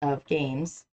of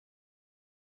games,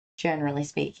 generally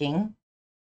speaking.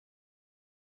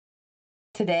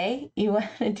 Today? You want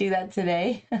to do that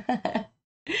today?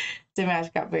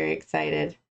 Dimash got very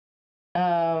excited.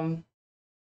 Yeah,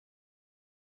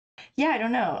 I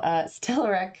don't know. Still a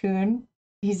raccoon.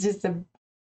 He's just a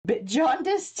bit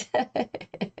jaundiced.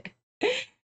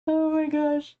 Oh my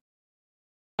gosh.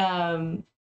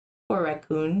 Poor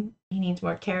raccoon. He needs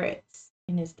more carrots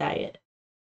in his diet.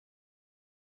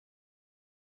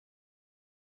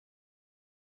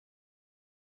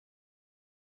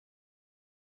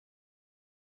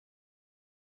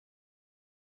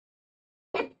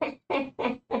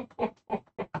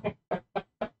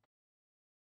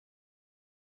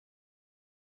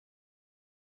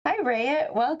 Hi,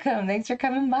 Raya. Welcome. Thanks for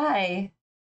coming by.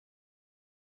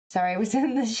 Sorry, I was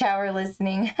in the shower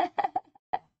listening.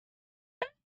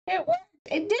 It worked.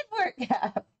 It did work.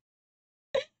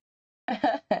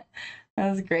 That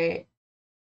was great.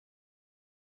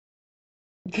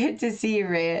 Good to see you,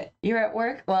 Raya. You're at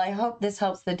work? Well, I hope this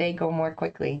helps the day go more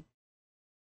quickly.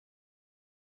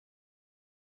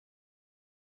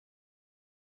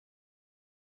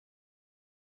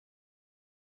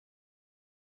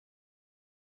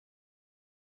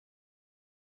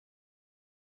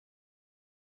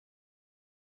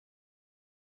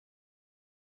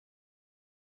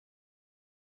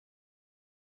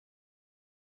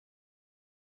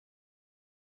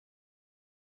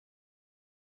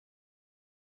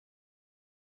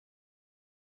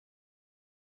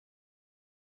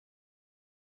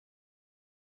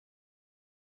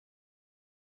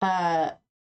 Uh,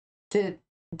 did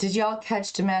y'all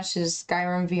catch Dimash's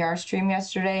Skyrim VR stream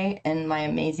yesterday and my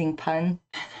amazing pun?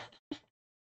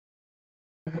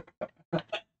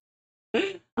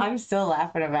 I'm still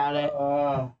laughing about it.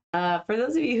 For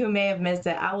those of you who may have missed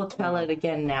it, I will tell it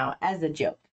again now as a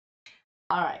joke.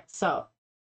 All right, so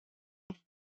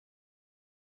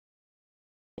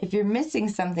if you're missing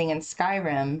something in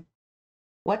Skyrim,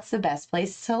 what's the best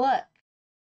place to look?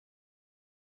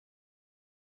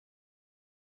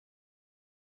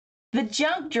 The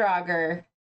junk drawer.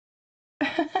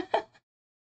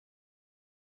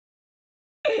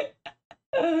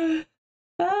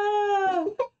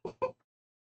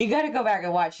 You got to go back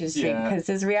and watch his stream because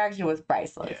his reaction was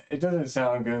priceless. Yeah, it doesn't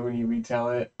sound good when you retell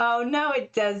it. Oh, no,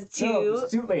 it does too. No, the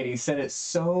suit lady said it's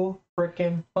so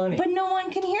freaking funny. But no one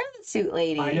can hear the suit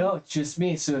lady. I know, it's just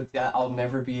me, so I'll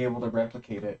never be able to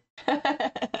replicate it.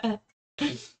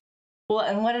 Well,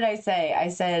 and what did I say? I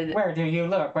said... Where do you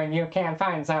look when you can't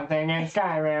find something in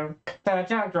Skyrim? The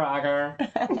junk drawer.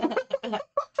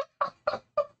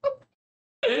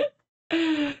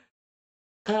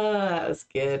 Oh, that was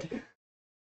good.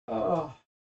 Oh.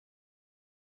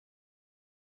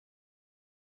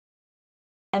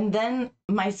 And then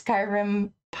my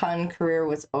Skyrim pun career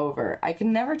was over. I could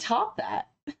never top that.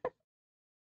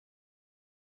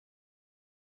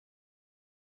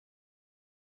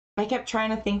 I kept trying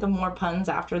to think of more puns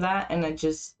after that, and it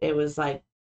was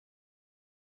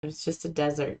just a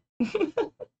desert. It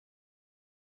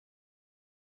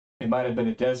might have been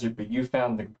a desert, but you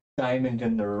found the diamond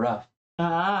in the rough.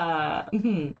 Ah.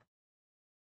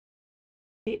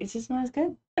 It's just not as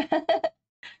good. It's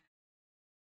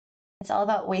all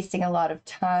about wasting a lot of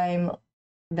time.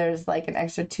 There's like an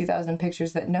extra 2,000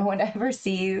 pictures that no one ever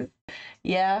sees.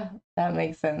 Yeah, that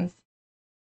makes sense.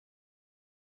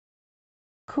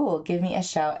 Cool. Give me a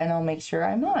shout and I'll make sure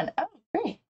I'm on. Oh,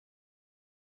 great.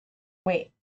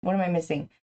 Wait, what am I missing?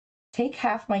 Take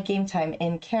half my game time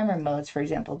in camera modes, for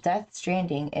example. Death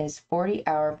Stranding is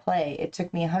 40-hour play. It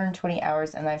took me 120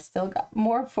 hours and I've still got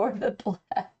more for the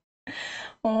play.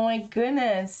 Oh my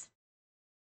goodness.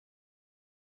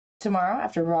 Tomorrow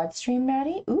after Rod stream,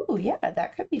 Maddie? Ooh, yeah,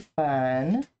 that could be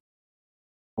fun.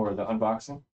 For the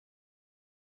unboxing?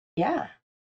 Yeah.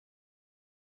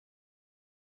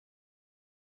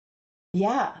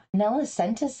 Yeah, Nella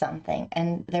sent us something,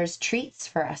 and there's treats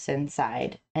for us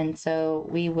inside. And so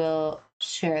we will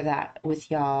share that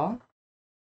with y'all.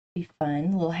 Be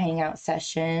fun, little hangout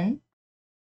session.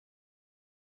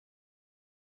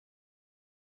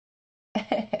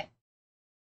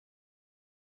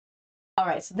 All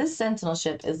right, so this Sentinel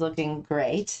ship is looking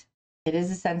great. It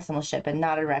is a Sentinel ship and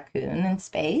not a raccoon in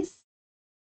space.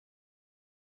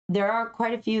 There are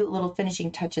quite a few little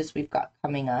finishing touches we've got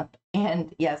coming up.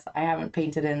 And yes, I haven't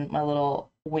painted in my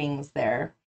little wings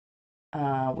there,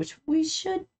 which we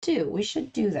should do. We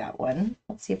should do that one.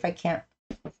 Let's see if I can't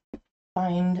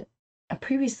find a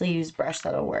previously used brush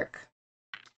that'll work.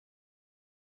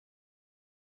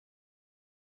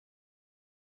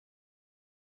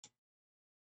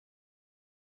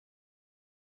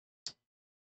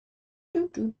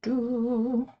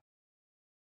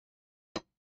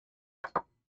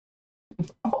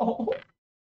 Oh,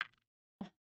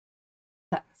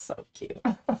 that's so cute.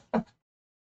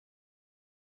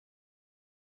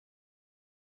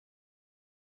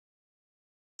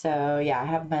 So yeah, I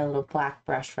have my little black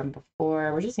brush from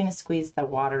before. We're just gonna squeeze the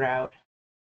water out.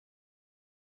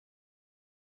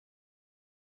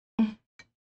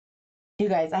 You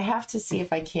guys, I have to see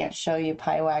if I can't show you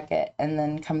Pie Wacket and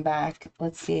then come back.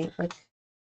 Let's see.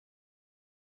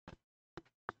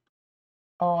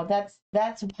 Oh, that's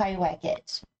Pie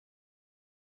Wacket.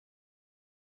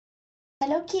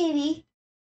 Hello, kitty.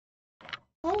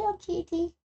 Hello,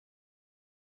 kitty.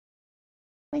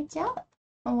 What's up?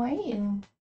 How are you?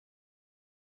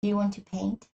 Do you want to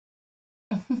paint?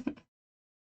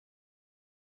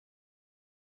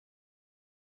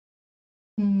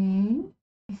 Hmm.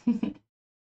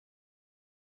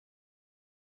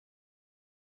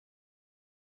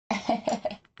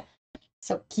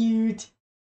 So cute.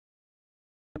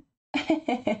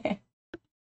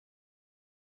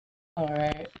 All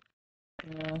right.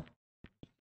 There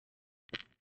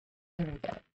we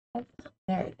go.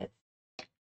 There it is.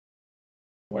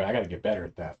 Boy, I gotta get better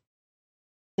at that.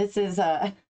 This is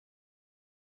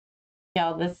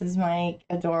y'all, this is my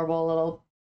adorable little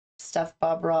stuffed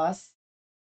Bob Ross.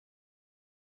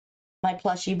 My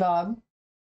plushie Bob.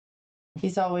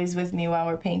 He's always with me while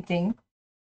we're painting.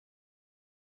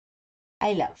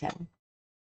 I love him.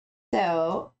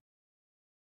 So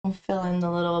we'll fill in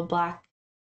the little black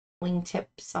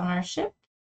wingtips on our ship.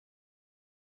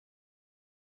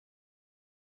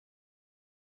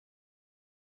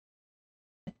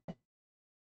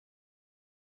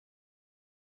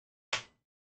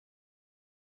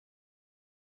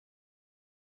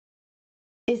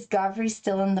 Is Godfrey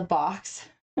still in the box?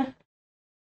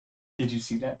 Did you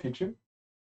see that picture?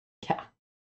 Yeah,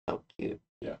 so cute.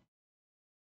 Yeah.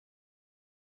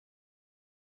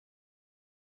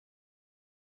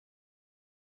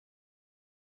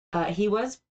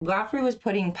 Godfrey was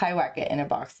putting Pie Wacket in a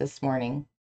box this morning.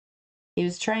 He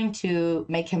was trying to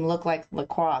make him look like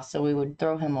LaCroix so we would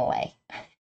throw him away.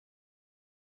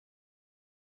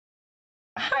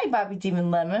 Hi, Bobby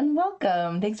Demon Lemon.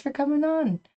 Welcome. Thanks for coming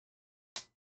on.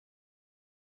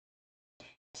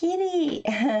 Kitty.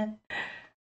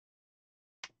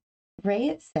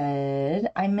 Ray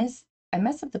said, I mess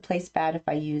up the place bad if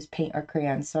I use paint or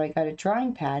crayons, so I got a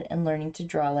drawing pad and learning to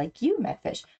draw like you,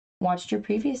 Madfish. Watched your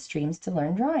previous streams to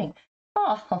learn drawing.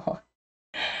 Oh,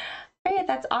 Ray,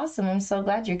 that's awesome. I'm so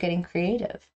glad you're getting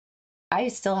creative. I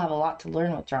still have a lot to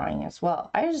learn with drawing as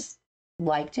well. I just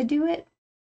like to do it,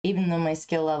 even though my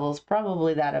skill level is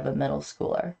probably that of a middle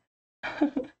schooler.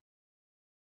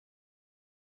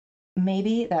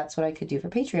 Maybe that's what I could do for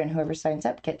Patreon. Whoever signs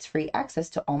up gets free access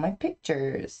to all my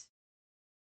pictures.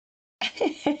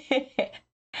 I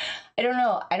don't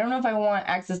know. I don't know if I want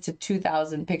access to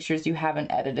 2,000 pictures you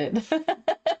haven't edited.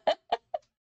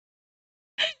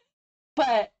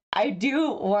 But I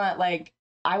do want, like,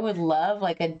 I would love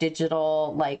like a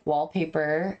digital like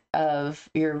wallpaper of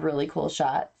your really cool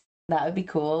shots. That would be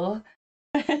cool.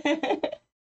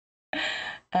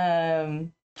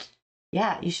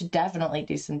 Yeah, you should definitely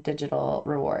do some digital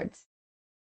rewards.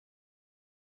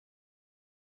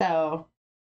 So.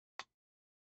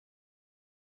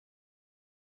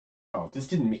 Oh, this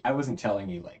didn't mean I wasn't telling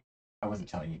you nothing. I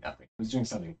was doing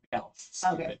something else.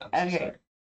 Stupid. Okay. I'm so Okay. sorry.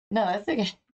 No, that's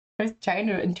okay. I was trying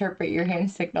to interpret your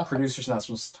hand signal. Producer's not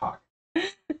supposed to talk.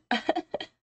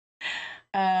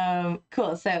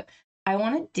 Cool. So I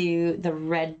want to do the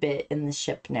red bit in the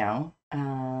ship now.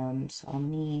 So I'll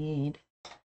need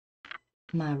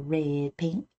my red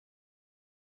paint.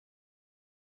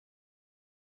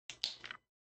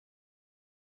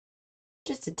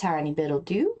 Just a tiny bit will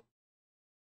do.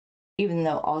 Even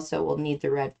though also we'll need the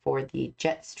red for the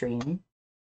jet stream.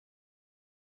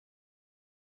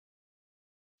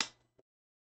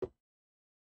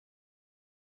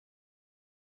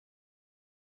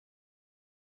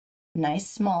 Nice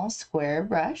small square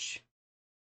brush.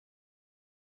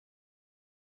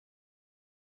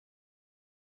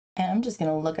 And I'm just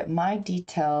going to look at my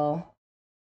detail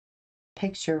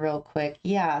picture real quick.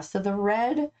 Yeah, so the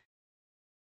red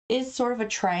is sort of a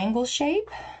triangle shape.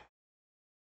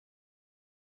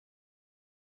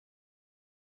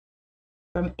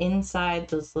 From inside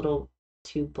those little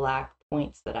two black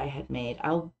points that I had made.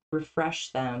 I'll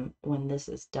refresh them when this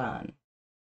is done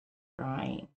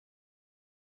drying.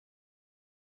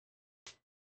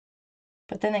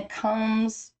 But then it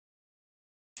comes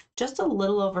just a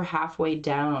little over halfway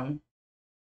down.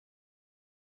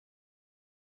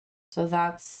 So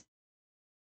that's,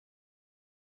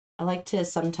 I like to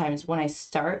sometimes when I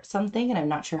start something and I'm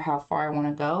not sure how far I want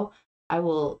to go, I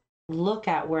will look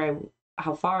at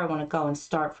how far I want to go and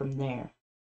start from there.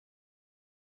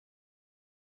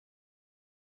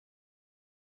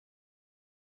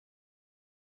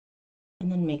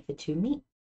 And then make the two meet.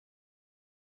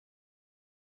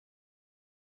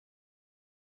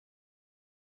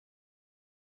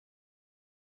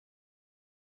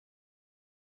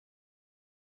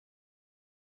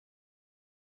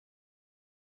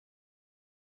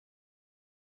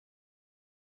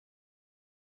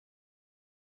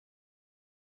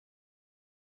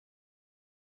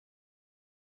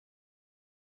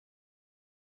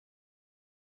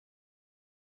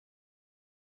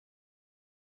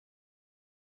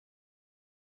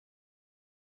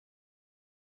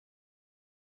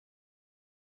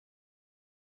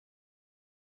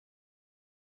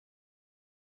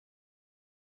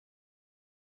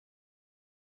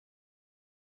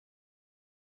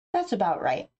 That's about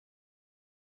right.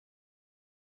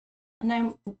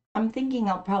 And I'm thinking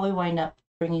I'll probably wind up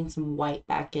bringing some white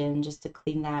back in just to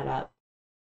clean that up.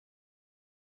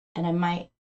 And I might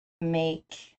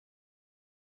make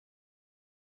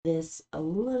this a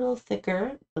little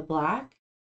thicker, the black,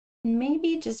 and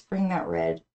maybe just bring that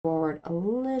red forward a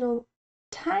little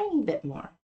tiny bit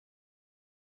more.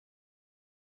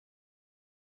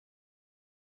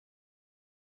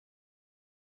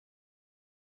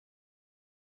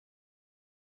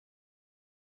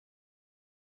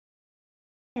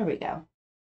 There we go.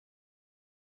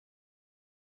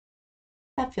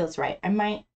 That feels right.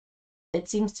 It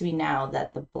seems to be now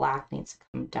that the black needs to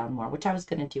come down more, which I was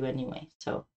going to do anyway.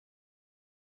 So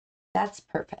that's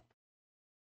perfect.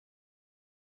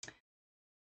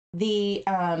 The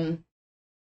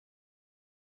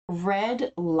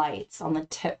red lights on the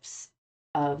tips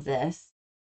of this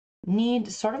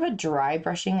need sort of a dry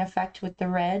brushing effect with the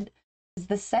red.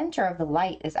 The center of the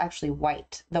light is actually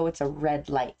white, though it's a red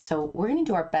light. So we're going to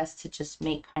do our best to just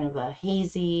make kind of a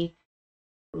hazy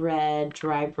red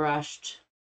dry brushed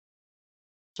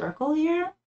circle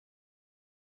here.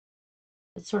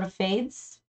 It sort of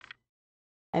fades.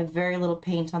 I have very little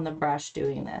paint on the brush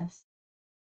doing this.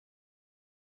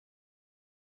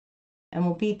 And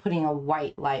we'll be putting a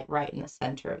white light right in the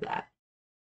center of that.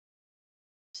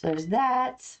 So there's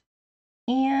that.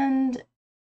 And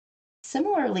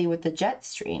similarly with the jet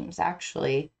streams,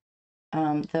 actually,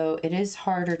 though it is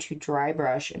harder to dry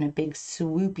brush in a big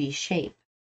swoopy shape.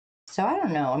 So I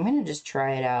don't know, I'm going to just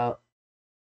try it out.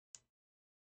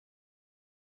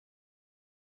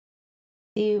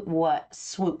 See what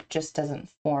swoop just doesn't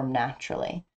form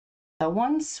naturally. So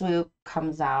one swoop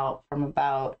comes out from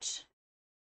about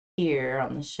here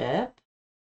on the ship.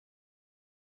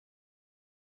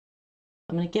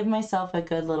 I'm going to give myself a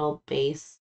good little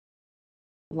base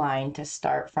line to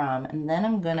start from, and then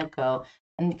I'm going to go,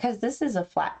 and because this is a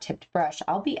flat tipped brush,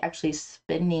 I'll be actually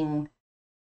spinning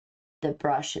the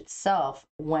brush itself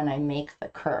when I make the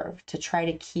curve to try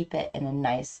to keep it in a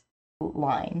nice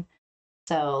line.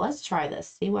 So let's try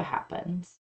this, see what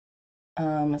happens.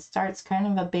 It starts kind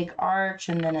of a big arch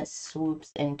and then it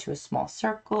swoops into a small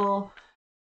circle.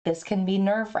 This can be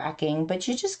nerve-wracking, but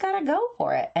you just gotta go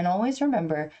for it. And always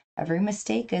remember, every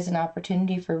mistake is an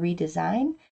opportunity for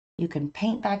redesign. You can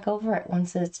paint back over it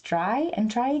once it's dry and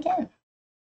try again.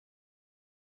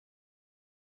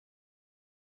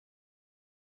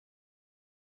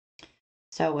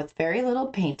 So with very little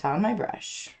paint on my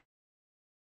brush,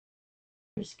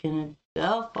 I'm just gonna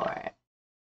go for it.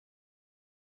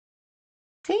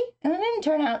 See, and it didn't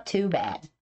turn out too bad.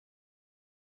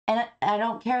 And I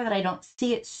don't care that I don't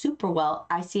see it super well.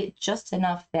 I see it just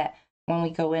enough that when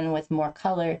we go in with more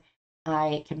color,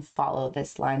 I can follow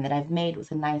this line that I've made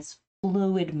with a nice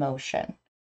fluid motion.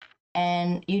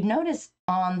 And you notice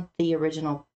on the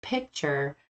original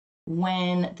picture,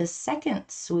 when the second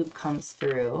swoop comes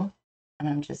through, and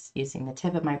I'm just using the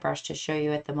tip of my brush to show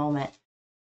you at the moment,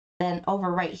 then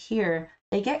over right here,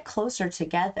 they get closer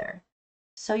together.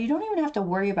 So you don't even have to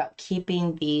worry about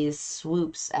keeping these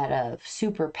swoops at a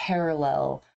super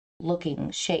parallel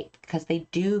looking shape, because they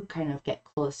do kind of get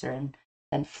closer and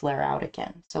then flare out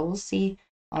again. So we'll see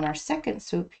on our second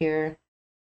swoop here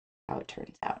how it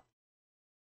turns out.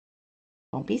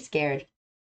 Don't be scared,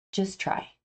 just try.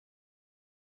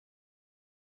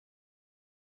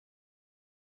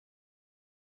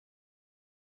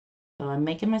 So I'm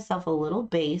making myself a little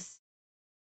base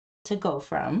to go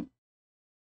from.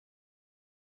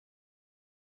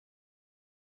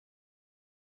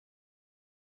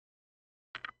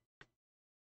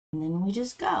 And then we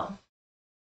just go.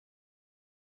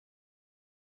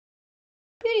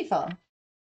 Beautiful.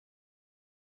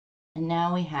 And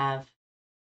now we have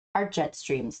our jet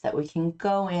streams that we can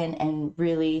go in and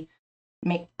really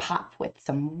make pop with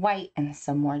some white and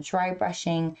some more dry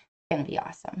brushing. It's gonna be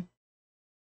awesome.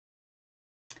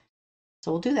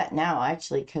 So we'll do that now,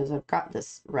 actually, because I've got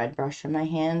this red brush in my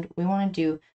hand. We want to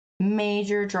do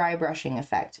major dry brushing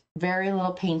effect. Very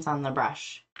little paint on the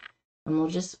brush. And we're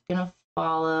just gonna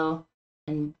follow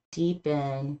and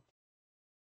deepen.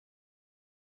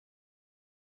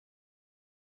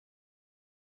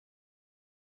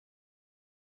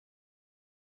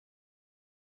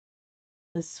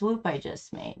 The swoop I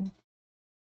just made.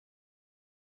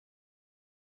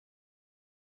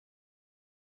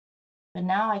 But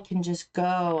now I can just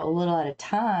go a little at a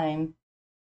time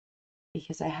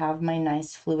because I have my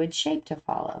nice fluid shape to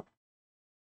follow.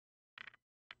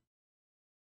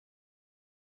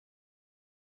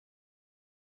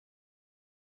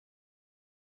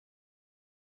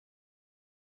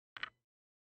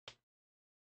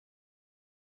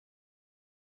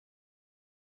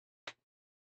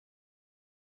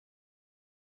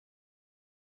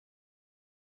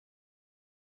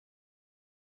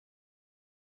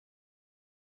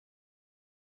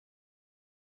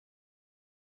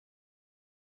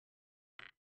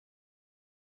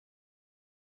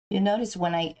 You notice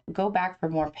when I go back for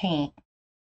more paint,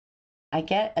 I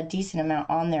get a decent amount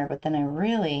on there, but then I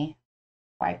really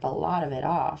wipe a lot of it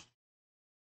off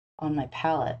on my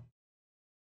palette.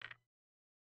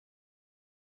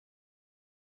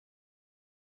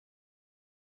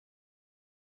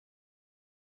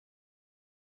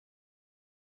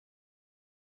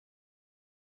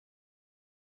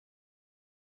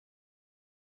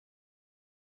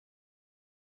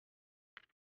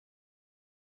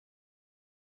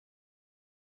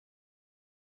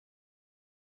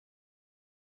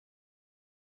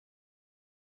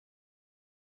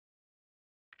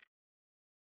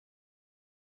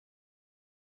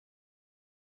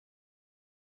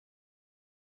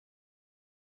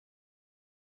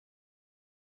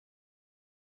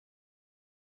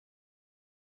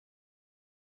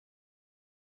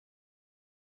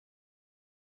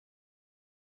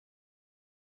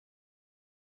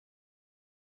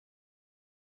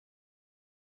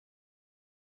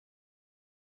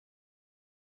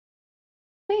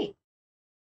 Sweet.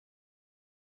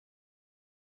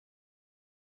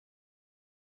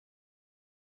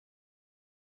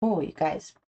 Oh, you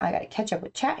guys, I gotta catch up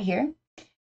with chat here.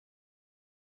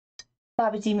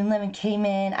 Bobby Demon Lemon came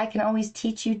in. I can always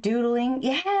teach you doodling.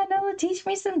 Yeah, Noah, teach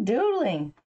me some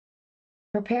doodling.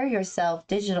 Prepare yourself.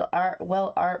 Digital art,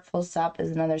 well, artful stop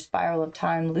is another spiral of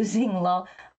time losing lol.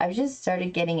 I've just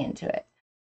started getting into it.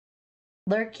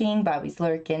 Lurking, Bobby's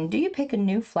lurking. Do you pick a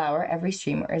new flower every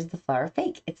stream, or is the flower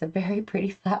fake? It's a very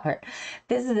pretty flower.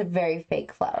 This is a very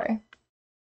fake flower.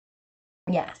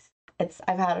 Yes,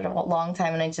 I've had it a long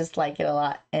time and I just like it a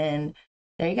lot. And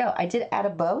there you go. I did add a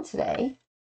bow today.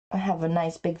 I have a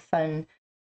nice big fun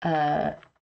bow.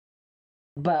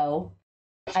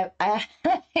 I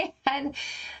had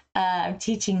I'm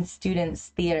teaching students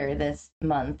theater this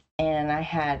month, and I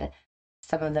had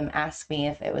some of them ask me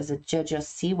if it was a JoJo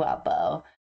Siwa bow,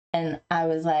 and I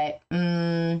was like,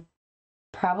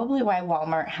 probably why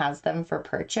Walmart has them for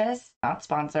purchase, not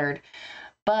sponsored,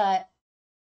 but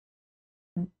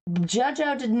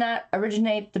JoJo did not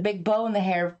originate the big bow in the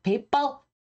hair, people.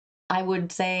 I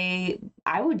would say,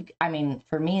 I mean,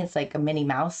 for me, it's like a Minnie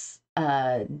Mouse,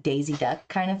 Daisy Duck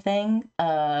kind of thing.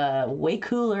 Way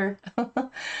cooler.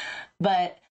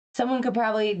 But someone could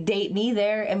probably date me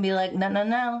there and be like, no, no,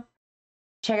 no.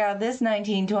 Check out this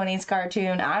 1920s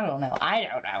cartoon. I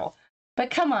don't know. But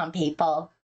come on,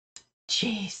 people.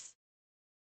 Jeez.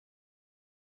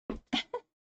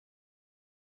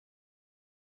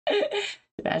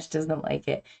 Smash doesn't like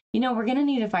it. You know, we're gonna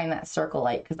need to find that circle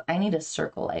light because I need a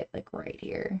circle light like right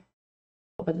here.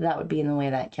 But that would be in the way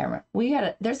of that camera.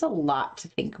 There's a lot to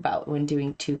think about when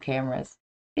doing two cameras.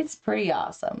 It's pretty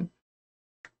awesome.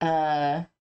 So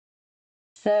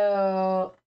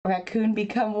raccoon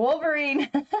become Wolverine.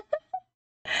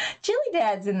 Chili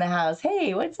Dad's in the house.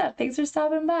 Hey, what's up? Thanks for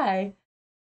stopping by.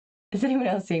 Is anyone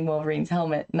else seeing Wolverine's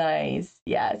helmet? Nice.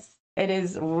 Yes. It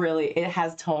has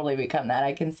totally become that.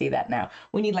 I can see that now.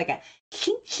 We need like a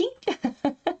shink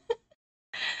shink.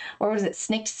 Or was it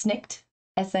snicked snicked?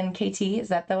 SNKT, is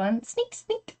that the one? Sneak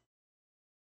sneak.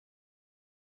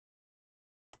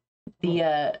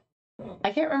 I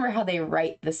can't remember how they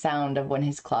write the sound of when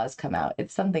his claws come out.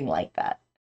 It's something like that.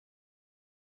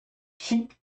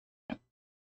 Shink.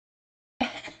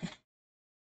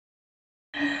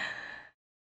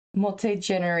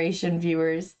 Multi-generation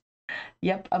viewers.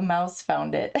 Yep, a mouse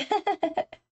found it.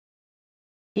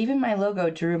 Even my logo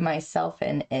drew myself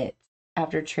in it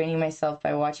after training myself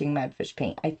by watching Madfish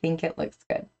paint. I think it looks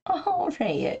good. Oh,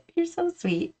 Ray, you're so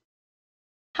sweet.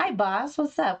 Hi, boss.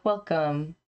 What's up?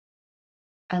 Welcome.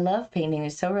 I love painting.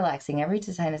 It's so relaxing. Every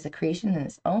design is a creation in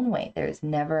its own way. There is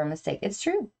never a mistake. It's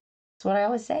true. It's what I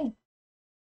always say.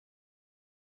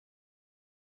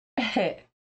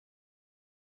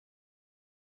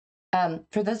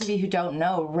 For those of you who don't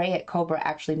know, Ray at Cobra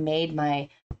actually made my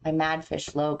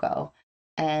Madfish logo.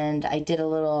 And I did a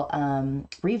little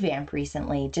revamp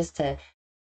recently just to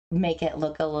make it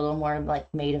look a little more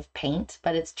like made of paint,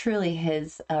 but it's truly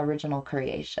his original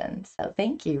creation. So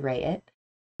thank you, Ray.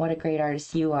 What a great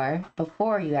artist you are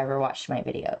before you ever watched my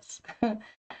videos.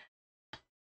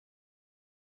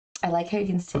 I like how you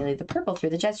can see the purple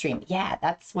through the jet stream. Yeah,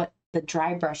 that's what the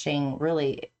dry brushing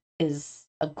really is,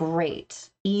 a great,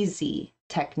 easy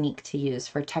technique to use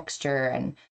for texture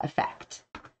and effect.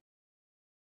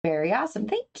 Very awesome.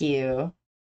 Thank you.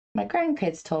 My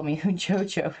grandkids told me who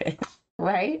JoJo is,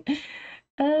 right?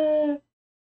 The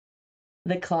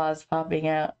claws popping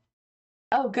out.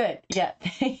 Oh, good. Yeah.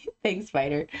 Thanks,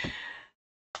 Spider.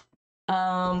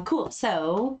 Cool.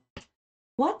 So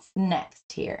what's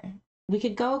next here? We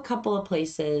could go a couple of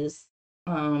places.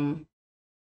 I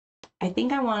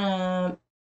think I want to,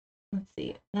 let's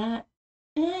see,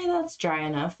 that's dry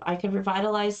enough. I could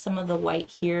revitalize some of the white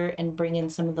here and bring in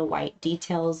some of the white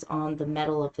details on the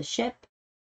metal of the ship,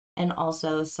 and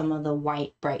also some of the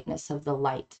white brightness of the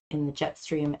light in the jet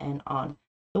stream and on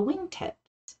the wingtips.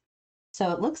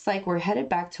 So it looks like we're headed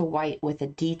back to white with a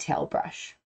detail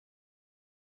brush.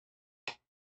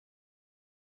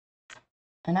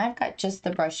 And I've got just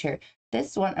the brush here.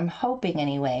 This one, I'm hoping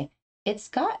anyway, it's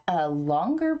got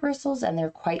longer bristles and they're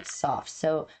quite soft.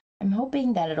 So I'm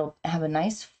hoping that it'll have a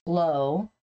nice flow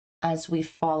as we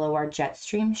follow our jet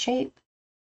stream shape.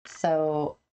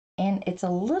 So, and it's a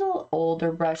little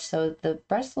older brush, so the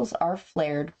bristles are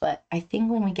flared, but I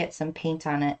think when we get some paint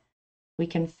on it, we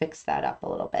can fix that up a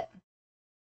little bit.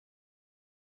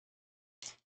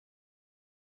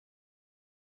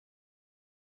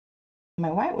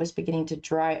 My white was beginning to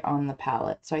dry on the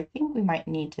palette, so I think we might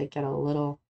need to get a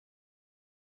little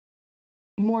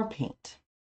more paint.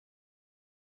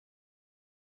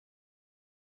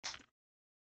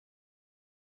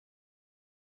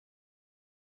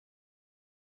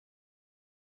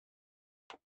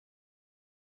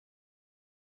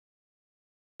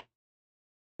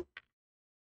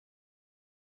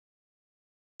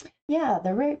 Yeah,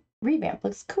 the revamp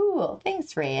looks cool.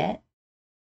 Thanks, Rayet.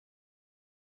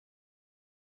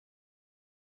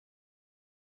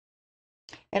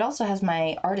 It also has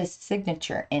my artist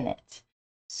signature in it.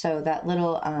 So that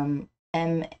little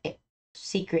M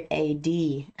secret AD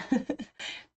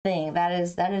thing,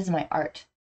 that is my art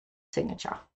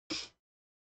signature.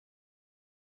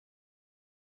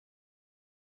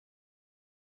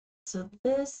 So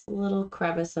this little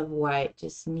crevice of white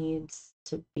just needs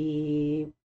to be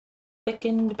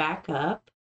thickened back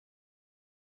up.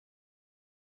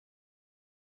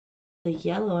 The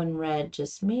yellow and red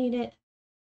just made it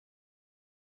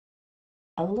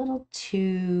a little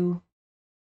too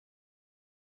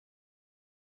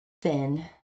thin.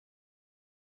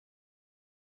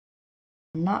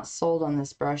 I'm not sold on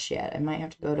this brush yet. I might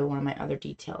have to go to one of my other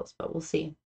details, but we'll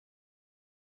see.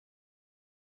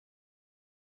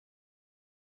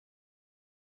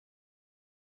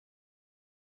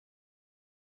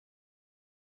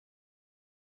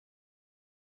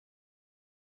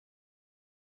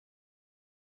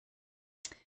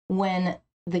 when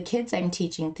the kids I'm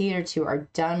teaching theater to are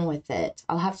done with it,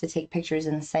 I'll have to take pictures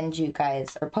and send you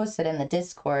guys or post it in the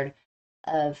Discord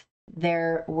of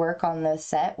their work on the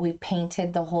set. We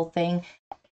painted the whole thing,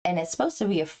 and it's supposed to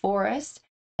be a forest,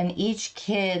 and each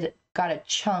kid got a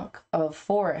chunk of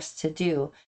forest to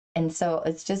do. And so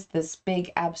it's just this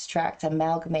big abstract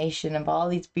amalgamation of all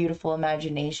these beautiful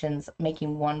imaginations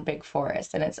making one big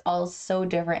forest. And it's all so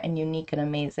different and unique and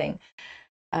amazing.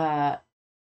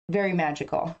 Very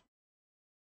magical.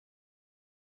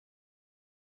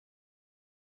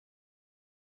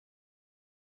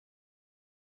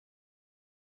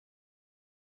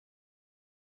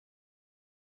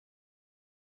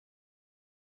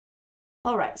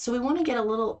 All right, so we want to get a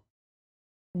little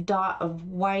dot of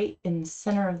white in the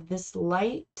center of this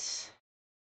light.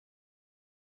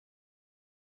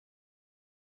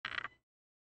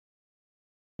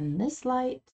 And this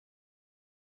light.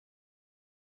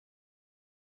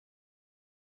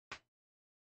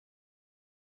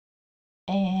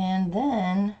 And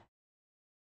then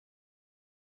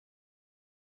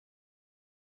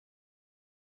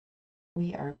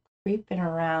we are creeping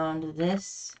around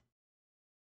this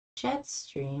jet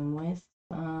stream with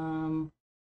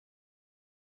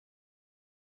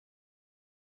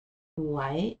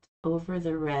white over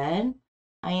the red.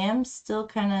 I am still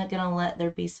kind of going to let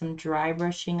there be some dry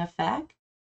brushing effect.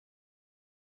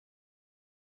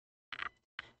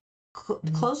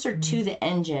 Closer to the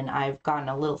engine, I've gotten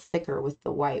a little thicker with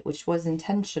the white, which was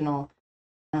intentional.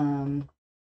 Because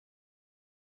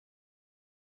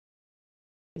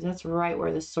that's right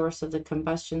where the source of the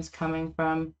combustion's coming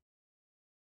from.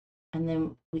 And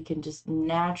then we can just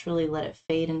naturally let it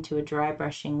fade into a dry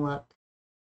brushing look.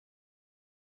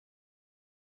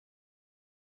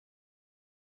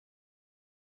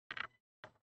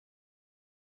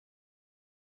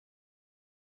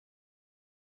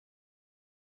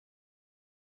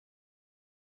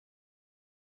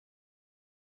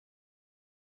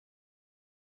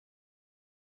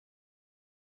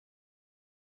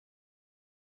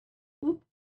 Oop.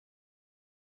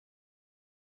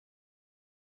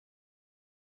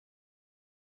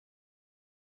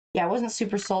 Yeah, I wasn't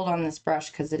super sold on this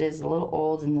brush because it is a little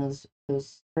old and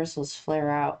those bristles flare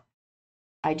out.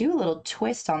 I do a little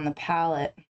twist on the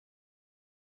palette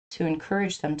to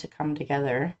encourage them to come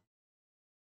together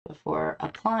before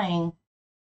applying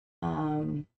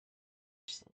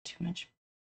just too much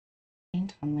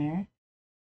paint on there.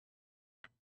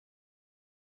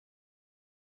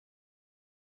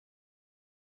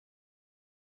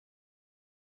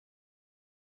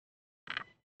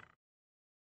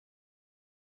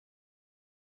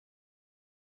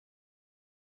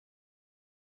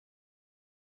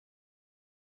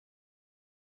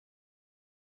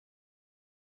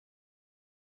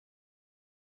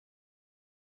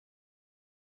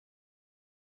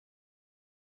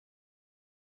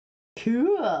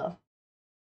 Cool.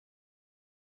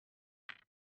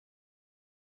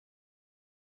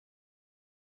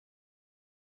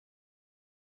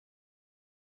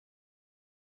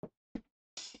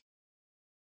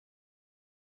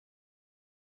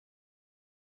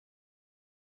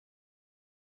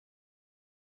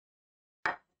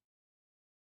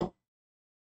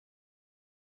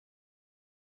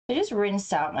 I just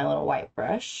rinsed out my little white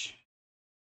brush.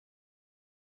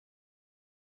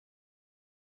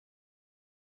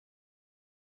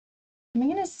 I'm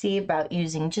going to see about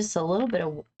using just a little bit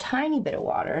of, tiny bit of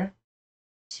water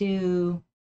to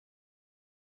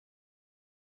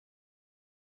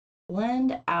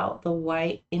blend out the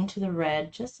white into the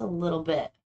red just a little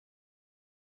bit.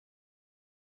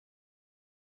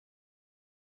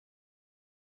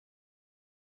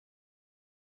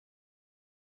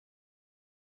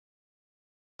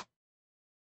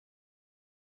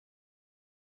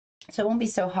 So it won't be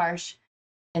so harsh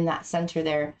in that center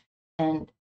there,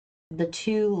 and the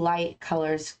two light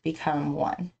colors become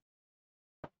one.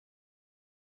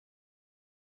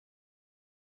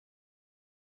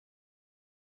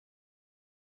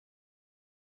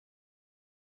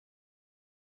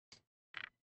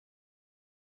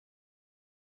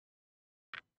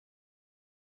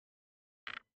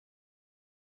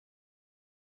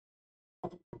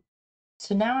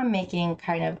 So now I'm making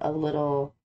kind of a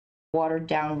little watered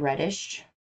down reddish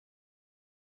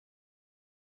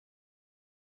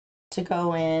to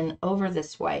go in over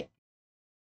this white.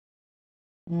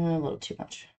 A little too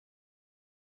much.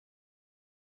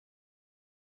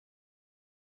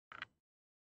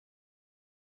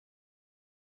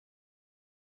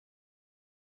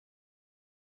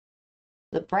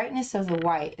 The brightness of the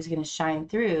white is going to shine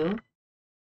through.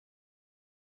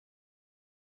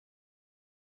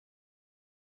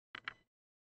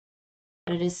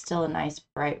 but it is still a nice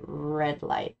bright red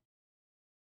light.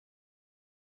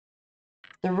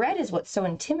 The red is what's so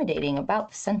intimidating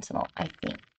about the Sentinel, I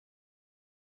think.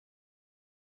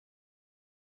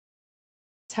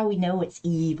 It's how we know it's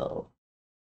evil.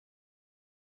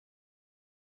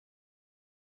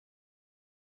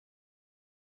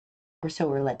 Or so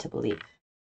we're led to believe.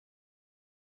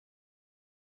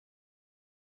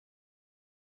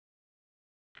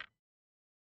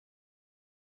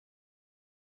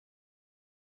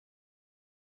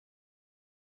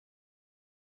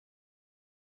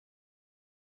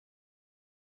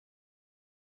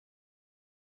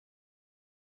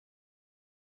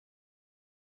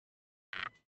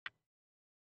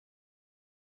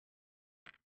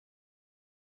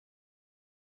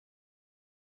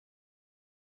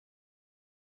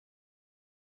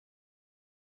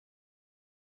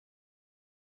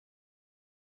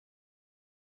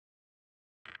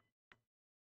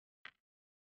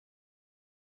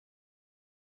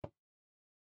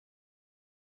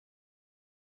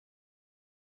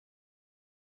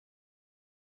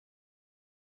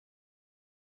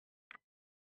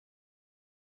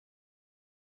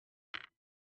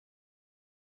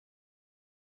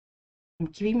 I'm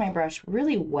keeping my brush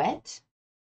really wet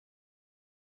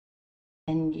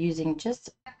and using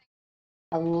just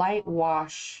a light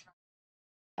wash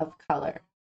of color.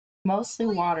 Mostly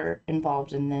water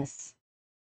involved in this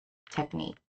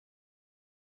technique.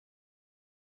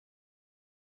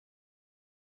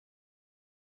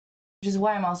 Which is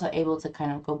why I'm also able to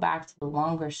kind of go back to the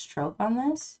longer stroke on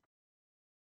this.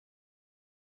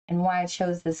 And why I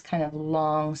chose this kind of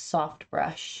long, soft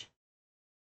brush.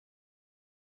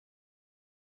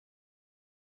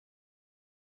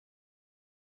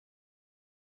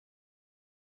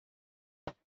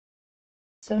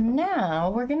 So now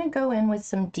we're going to go in with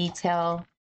some detail,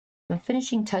 some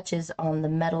finishing touches on the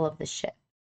metal of the ship.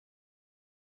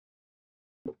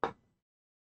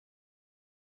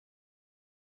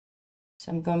 So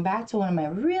I'm going back to one of my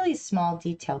really small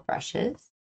detail brushes.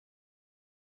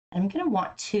 I'm going to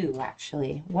want two,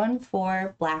 actually. One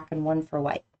for black and one for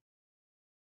white.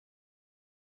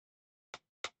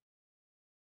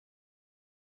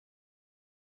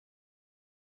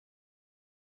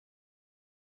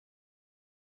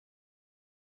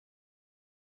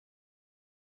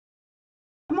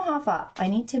 I'm half up. I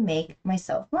need to make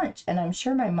myself lunch, and I'm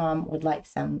sure my mom would like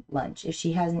some lunch if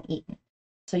she hasn't eaten.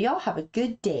 So y'all have a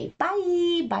good day.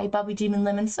 Bye. Bye, Bobby Jim and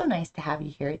Lemon. So nice to have you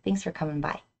here. Thanks for coming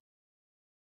by.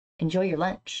 Enjoy your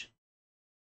lunch.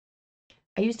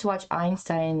 I used to watch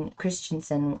Einstein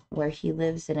Christensen, where he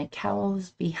lives in a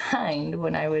cow's behind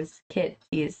when I was a kid.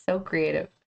 He is so creative.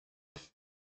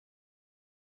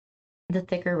 The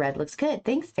thicker red looks good.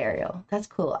 Thanks, Daryl. That's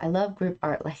cool. I love group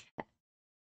art like that.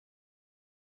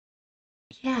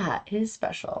 Yeah, it is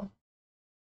special.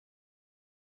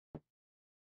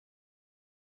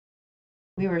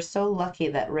 We were so lucky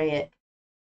that Rayet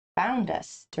found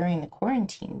us during the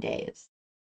quarantine days.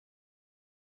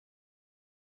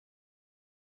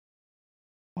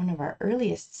 One of our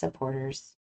earliest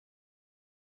supporters.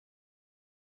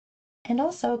 And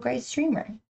also a great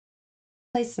streamer.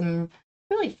 Plays some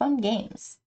really fun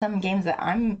games. Some games that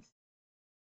I'm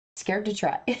scared to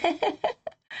try.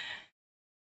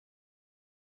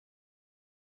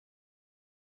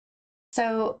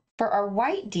 So for our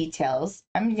white details,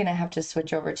 I'm going to have to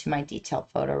switch over to my detail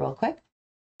photo real quick.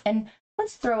 And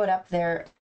let's throw it up there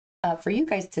for you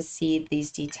guys to see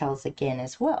these details again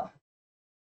as well.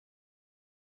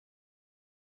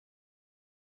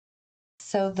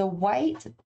 So the white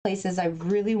places I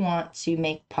really want to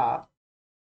make pop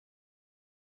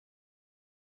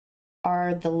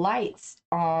are the lights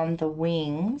on the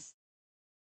wings.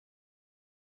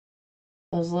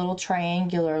 Those little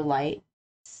triangular lights.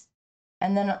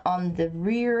 And then on the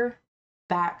rear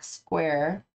back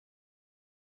square,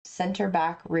 center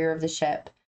back rear of the ship,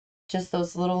 just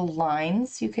those little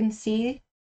lines you can see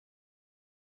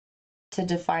to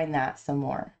define that some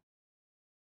more.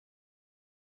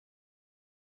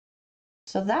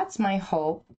 So that's my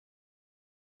hope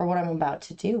for what I'm about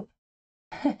to do.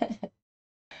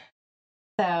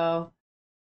 So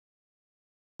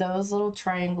those little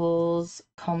triangles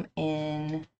come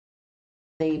in,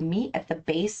 they meet at the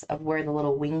base of where the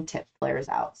little wingtip flares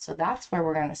out. So that's where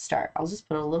we're going to start. I'll just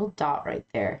put a little dot right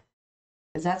there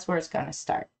because that's where it's going to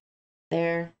start.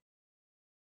 There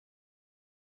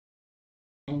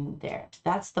and there.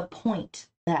 That's the point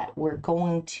that we're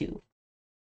going to.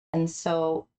 And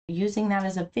so using that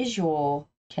as a visual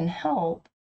can help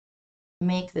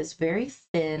make this very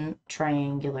thin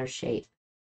triangular shape.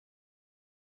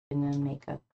 And then make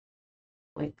a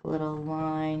quick little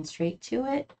line straight to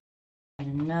it. Add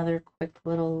another quick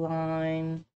little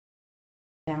line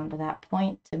down to that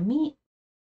point to meet,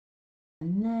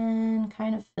 and then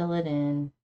kind of fill it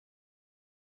in.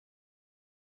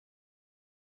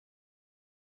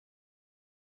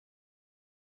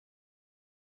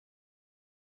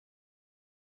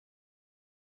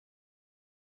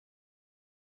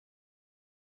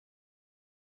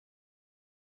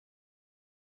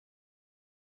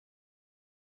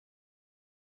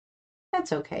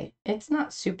 That's okay. It's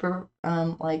not super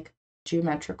like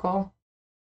geometrical.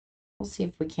 We'll see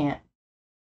if we can't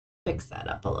fix that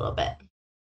up a little bit.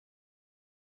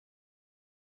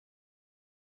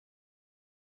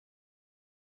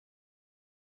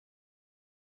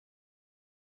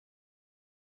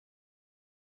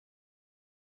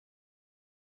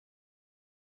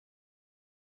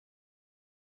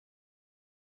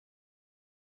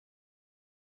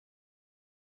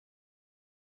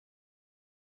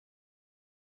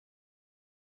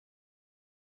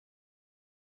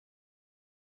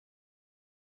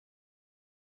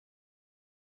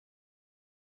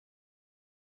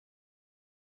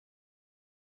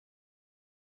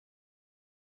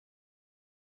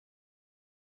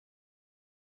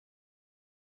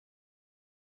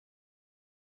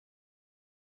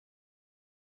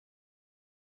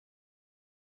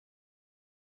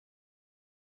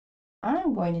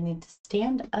 I'm going to need to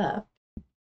stand up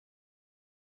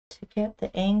to get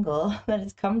the angle that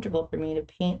is comfortable for me to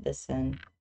paint this in.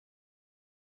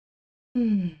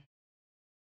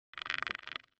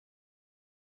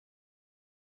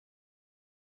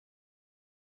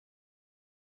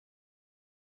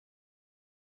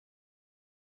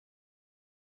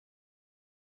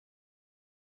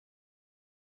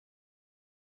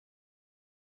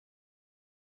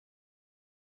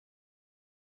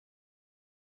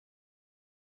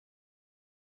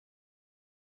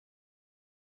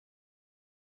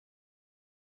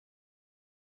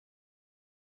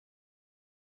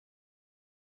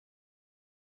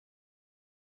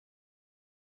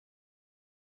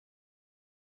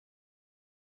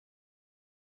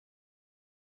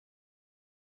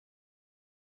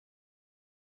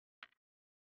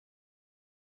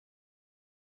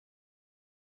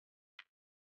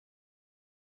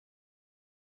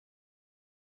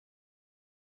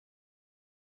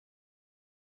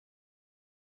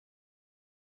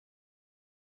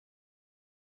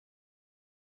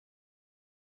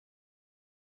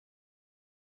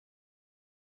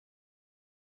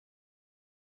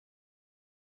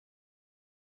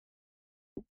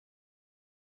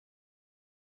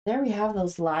 There we have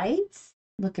those lights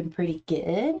looking pretty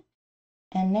good.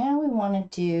 And now we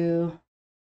want to do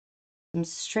some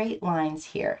straight lines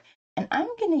here. And I'm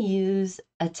going to use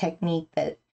a technique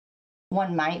that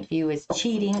one might view as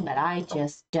cheating, but I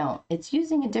just don't. It's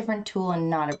using a different tool and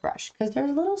not a brush because they're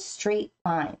little straight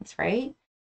lines, right?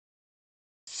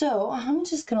 So I'm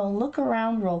just going to look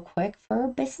around real quick for a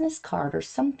business card or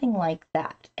something like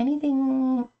that.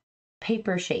 Anything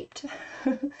paper shaped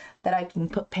that I can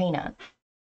put paint on.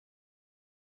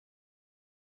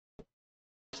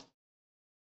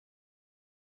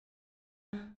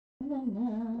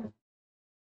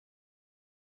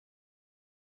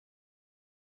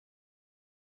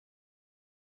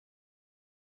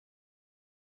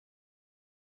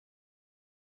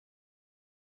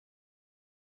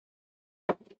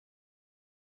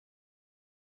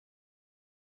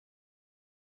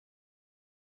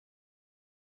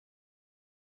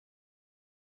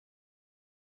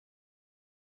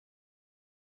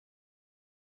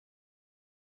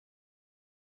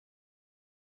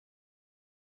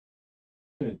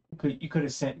 You could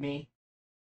have sent me.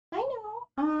 I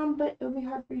know, but it would be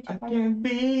hard for you to find. I can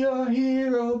be your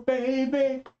hero,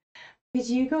 baby. Could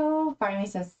you go find me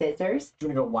some scissors? Do you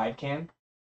want to go wide cam?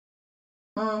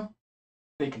 Mm,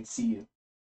 They can see you.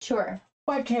 sure.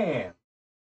 Wide cam.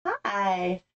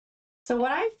 Hi. So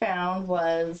what I found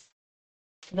was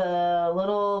the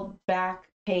little back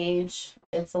page.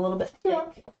 It's a little bit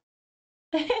thick.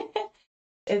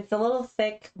 It's a little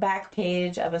thick back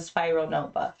page of a spiral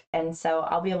notebook. And so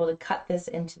I'll be able to cut this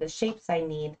into the shapes I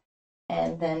need.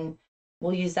 And then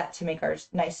we'll use that to make our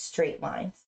nice straight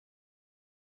lines.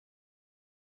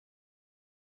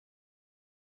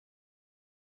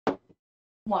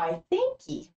 Why, thank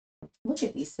you. Look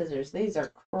at these scissors. These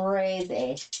are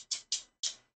crazy.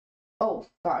 Oh,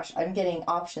 gosh, I'm getting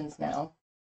options now.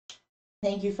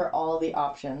 Thank you for all the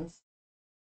options.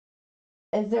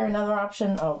 Is there another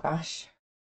option? Oh, gosh.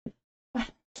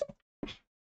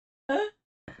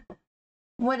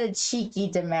 What a cheeky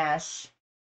Dimash.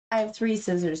 I have 3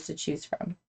 scissors to choose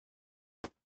from.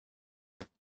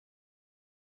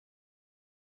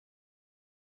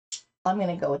 I'm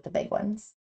going to go with the big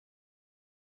ones.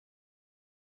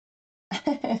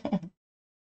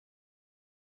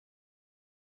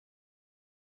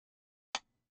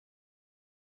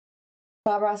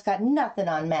 Bob Ross got nothing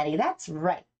on Maddie. That's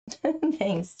right.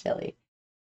 Thanks, Tilly.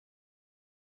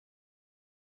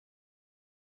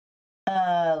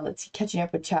 Let's see, catching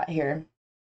up with chat here.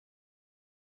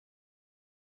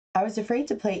 I was afraid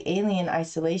to play Alien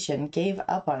Isolation. Gave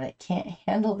up on it. Can't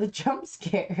handle the jump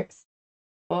scares.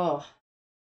 Oh,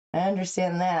 I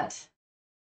understand that.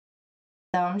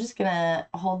 So I'm just gonna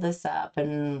hold this up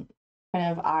and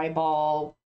kind of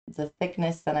eyeball the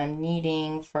thickness that I'm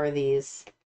needing for these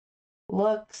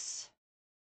looks.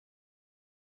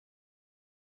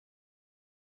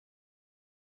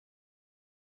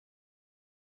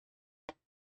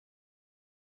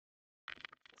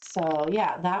 So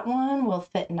yeah, that one will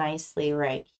fit nicely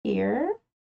right here.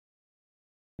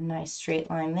 A nice straight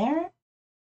line there.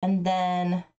 And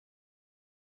then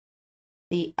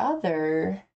the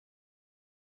other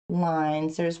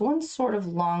lines, there's one sort of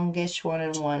longish one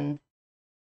and one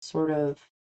sort of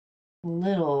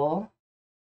little.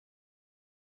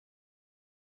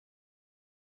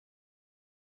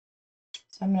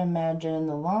 So I'm going to imagine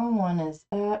the long one is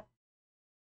that.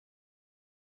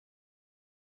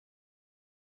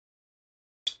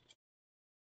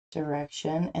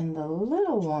 Direction, and the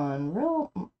little one,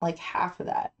 real like half of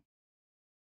that.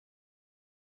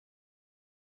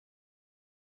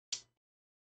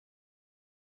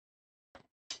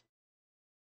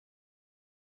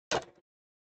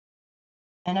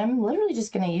 And I'm literally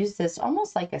just going to use this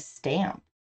almost like a stamp.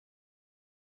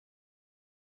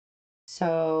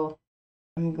 So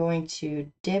I'm going to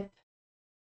dip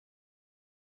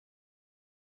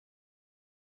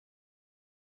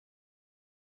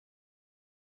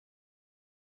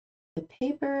the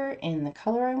paper in the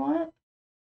color I want.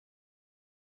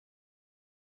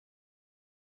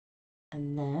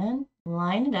 And then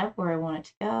line it up where I want it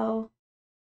to go.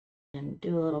 And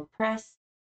do a little press.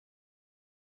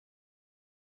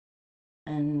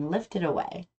 And lift it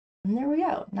away. And there we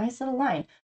go. Nice little line.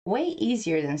 Way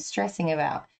easier than stressing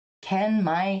about, can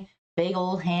my big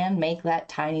old hand make that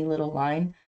tiny little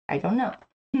line? I don't know.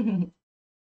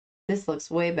 This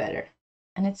looks way better.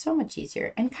 And it's so much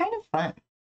easier and kind of fun.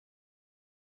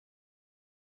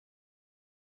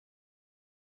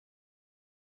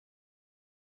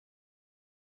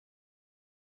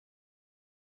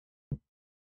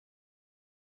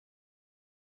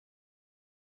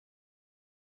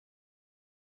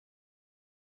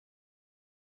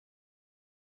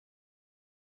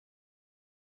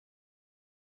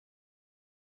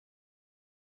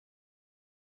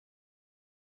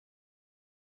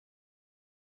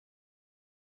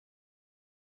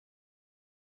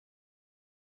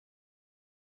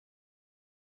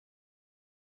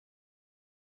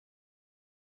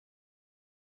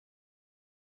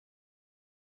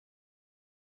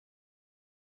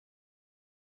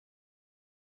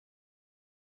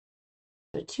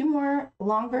 So two more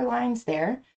longer lines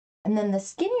there. And then the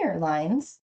skinnier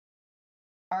lines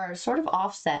are sort of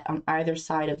offset on either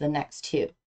side of the next two.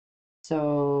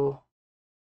 So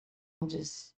I'll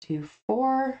just do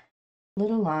 4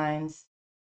 little lines,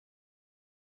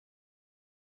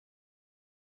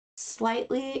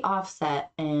 slightly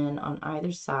offset and on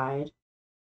either side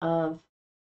of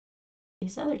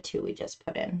these other two we just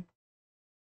put in.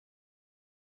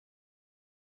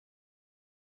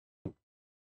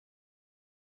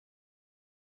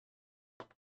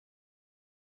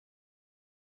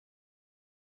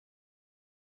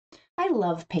 I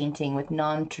love painting with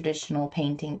non-traditional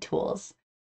painting tools.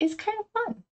 It's kind of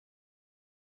fun.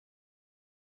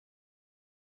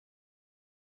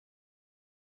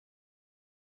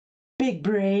 Big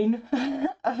brain.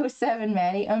 Oh, 07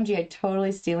 Maddie. OMG, I'm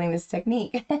totally stealing this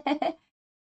technique.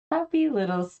 Happy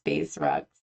little space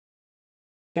rocks.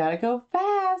 Gotta go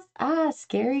fast. Ah,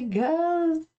 scary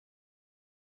ghost.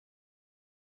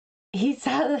 He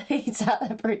saw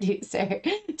the producer.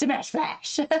 Smash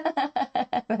flash.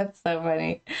 That's so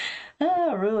funny.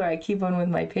 Oh, a ruler. I keep one with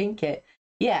my paint kit.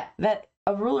 Yeah, that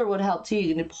a ruler would help too.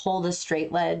 You can pull the straight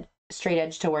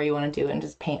edge to where you want to do and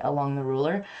just paint along the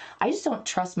ruler. I just don't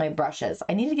trust my brushes.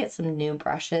 I need to get some new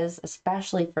brushes,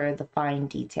 especially for the fine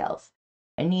details.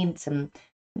 I need some.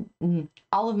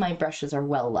 All of my brushes are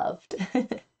well loved.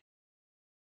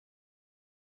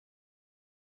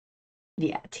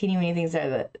 Yeah, teeny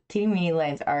weeny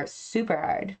lines are super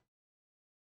hard.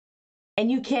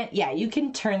 And you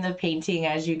can turn the painting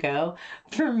as you go.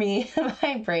 For me,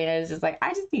 my brain is just like,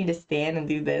 I just need to stand and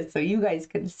do this so you guys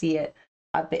can see it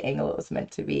at the angle it was meant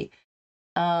to be.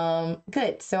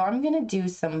 Good. So I'm gonna do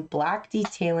some black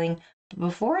detailing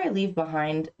before I leave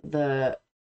behind the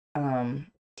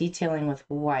detailing with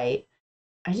white.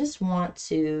 I just want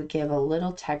to give a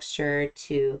little texture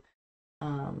to,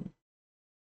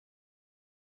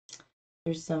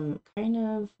 there's some kind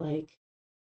of like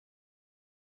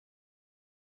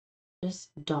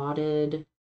just dotted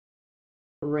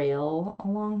rail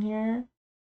along here.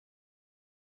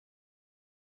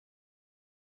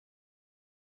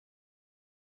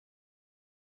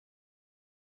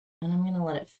 And I'm going to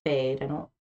let it fade. I don't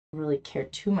really care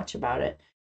too much about it.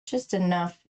 Just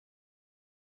enough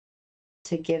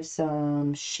to give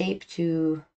some shape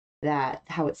to that,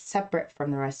 how it's separate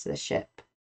from the rest of the ship.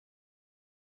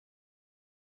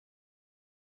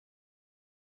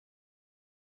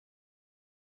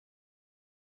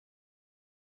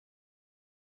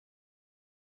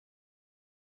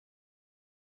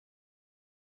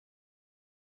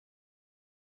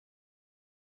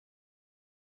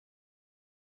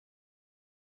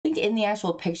 I think in the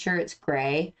actual picture it's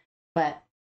gray, but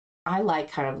I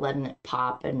like kind of letting it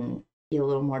pop and be a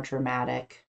little more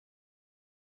dramatic.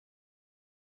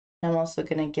 I'm also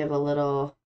going to give a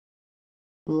little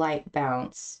light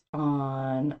bounce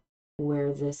on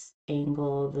where this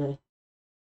angle,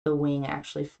 the wing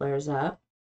actually flares up.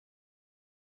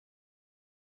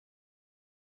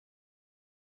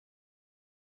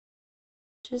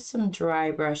 Just some dry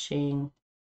brushing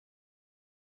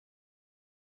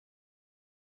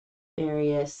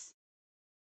various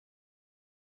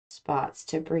spots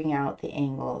to bring out the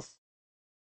angles.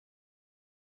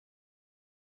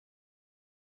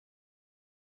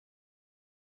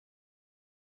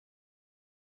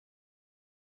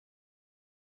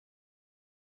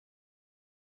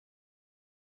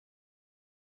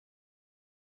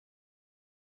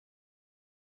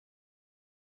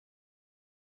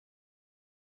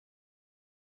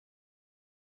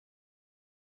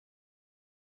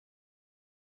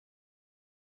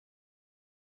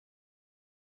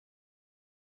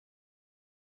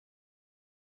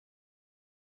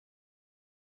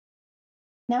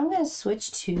 Now I'm going to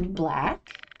switch to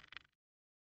black.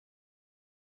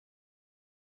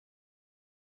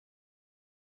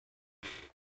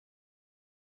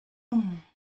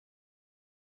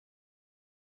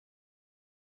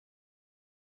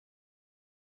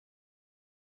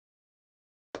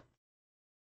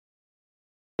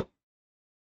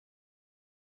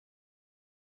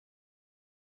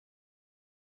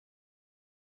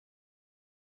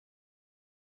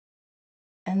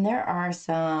 And there are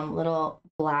some little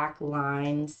black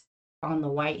lines on the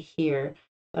white here,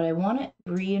 but I want to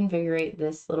reinvigorate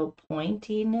this little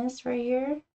pointiness right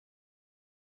here.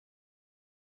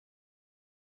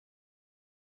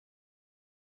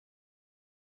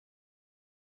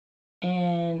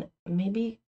 And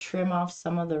maybe trim off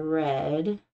some of the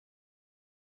red,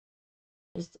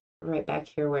 just right back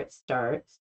here where it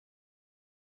starts.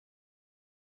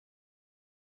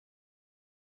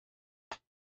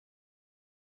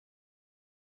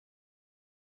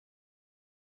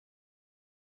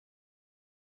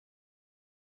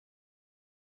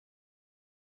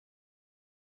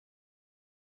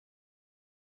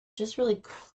 Just really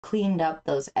cleaned up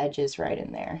those edges right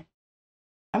in there.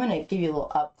 I'm going to give you a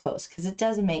little up close because it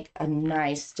does make a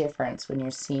nice difference when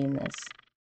you're seeing this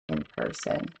in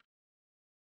person.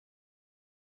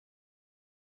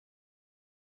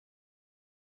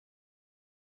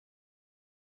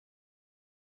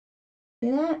 See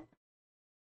that?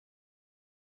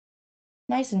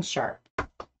 Nice and sharp.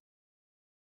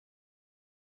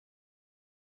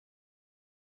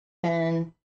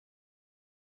 And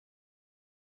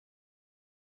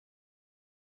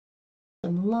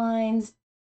some lines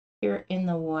here in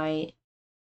the white.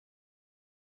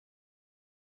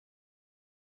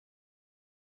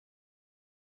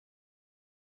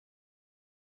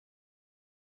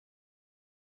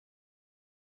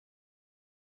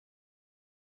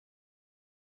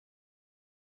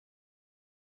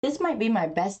 This might be my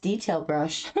best detail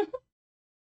brush,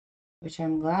 which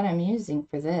I'm glad I'm using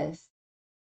for this.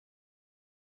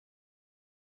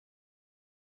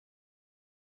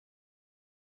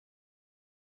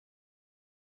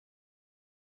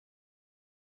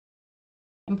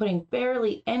 I'm putting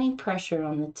barely any pressure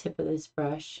on the tip of this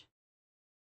brush.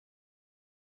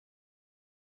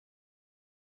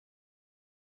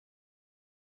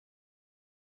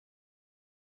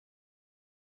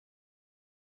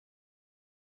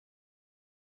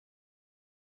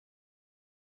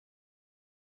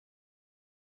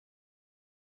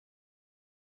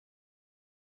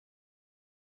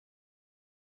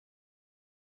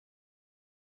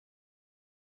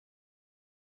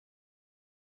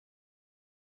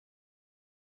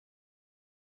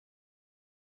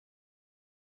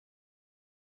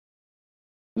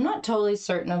 I'm not totally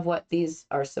certain of what these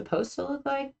are supposed to look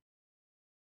like,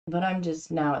 But I'm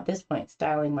just now at this point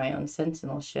styling my own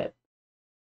Sentinel ship.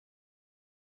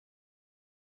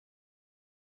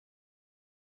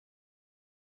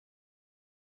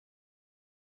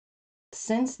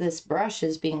 Since this brush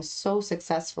is being so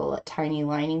successful at tiny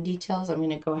lining details, I'm going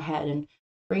to go ahead and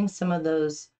bring some of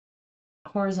those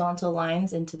horizontal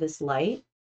lines into this light.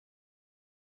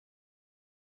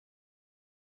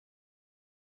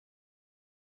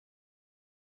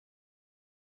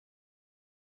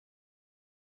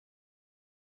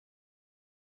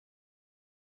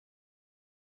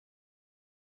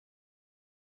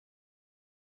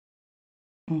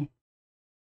 Mm.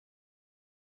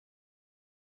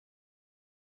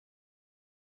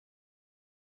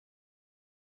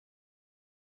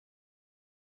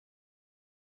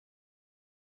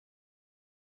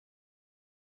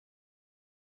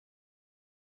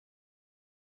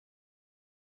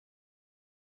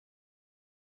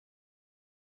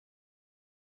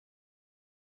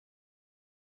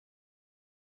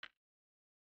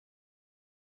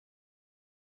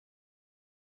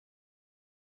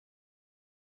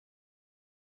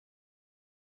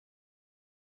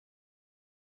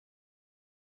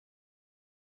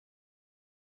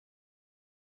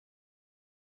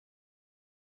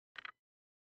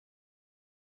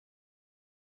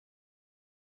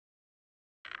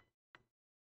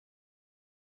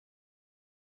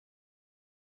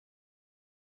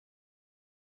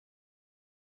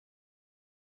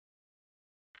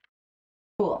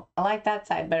 Cool. I like that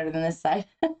side better than this side.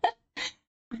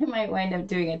 I might wind up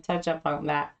doing a touch up on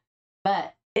that,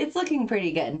 but it's looking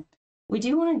pretty good. We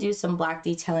do want to do some black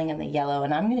detailing in the yellow,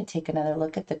 and I'm going to take another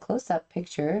look at the close-up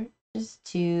picture just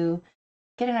to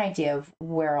get an idea of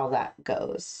where all that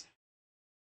goes.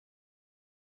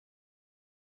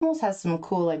 Almost has some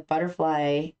cool like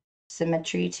butterfly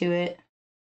symmetry to it.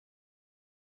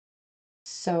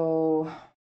 So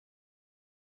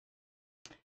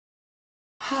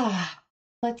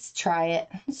let's try it.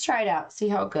 Let's try it out, see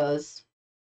how it goes.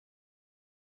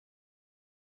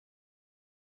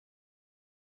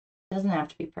 Doesn't have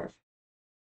to be perfect.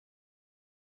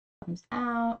 Comes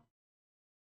out.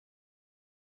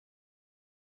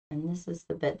 And this is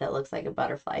the bit that looks like a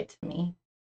butterfly to me.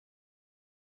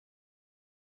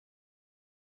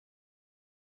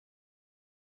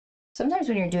 Sometimes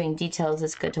when you're doing details,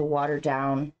 it's good to water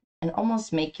down and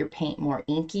almost make your paint more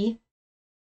inky.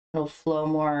 It'll flow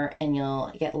more and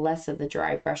you'll get less of the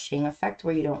dry brushing effect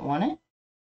where you don't want it.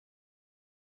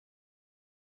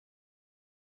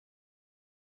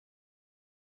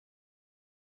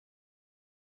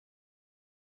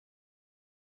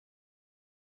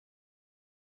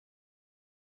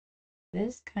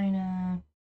 This kind of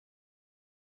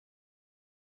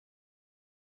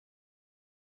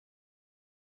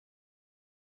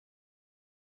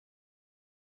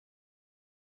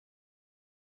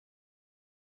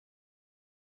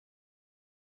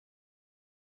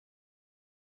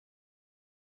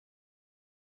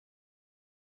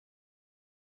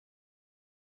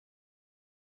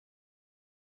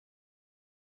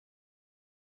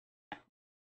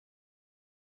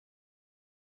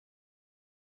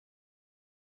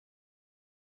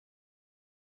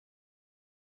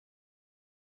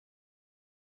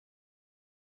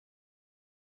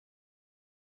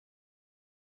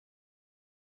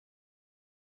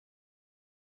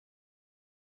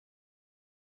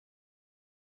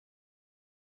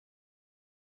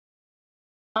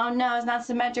oh no, it's not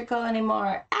symmetrical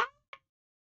anymore. Ah!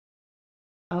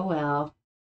 Oh well.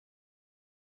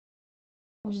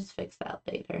 We'll just fix that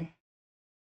later.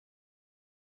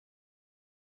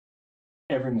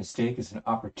 Every mistake is an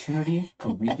opportunity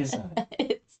for redesign.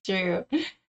 It's true.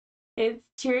 It's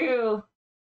true.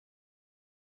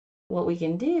 What we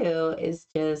can do is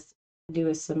just do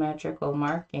a symmetrical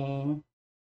marking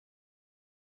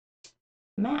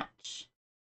match.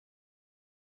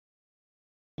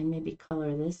 And maybe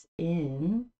color this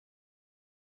in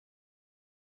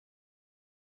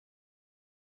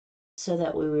so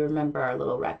that we remember our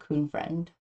little raccoon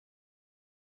friend.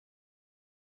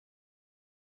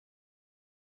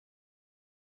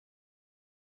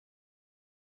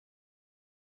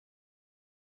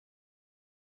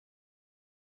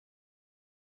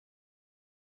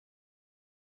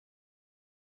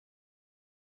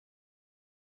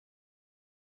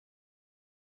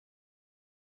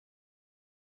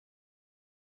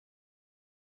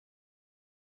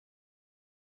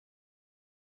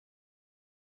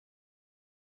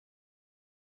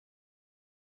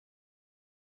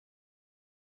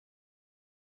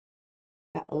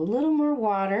 Got a little more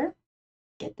water.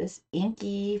 Get this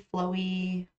inky,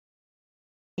 flowy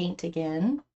paint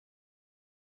again.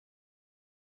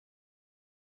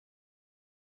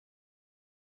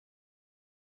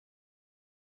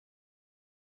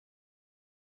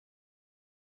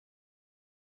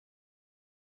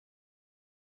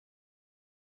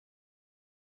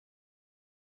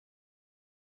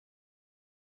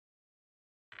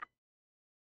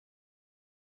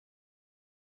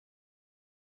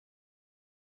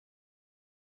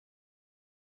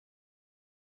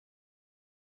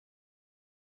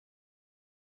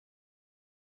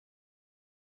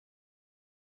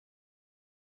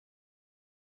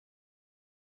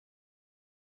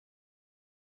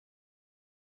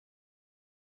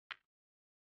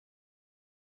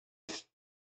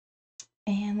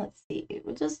 And let's see,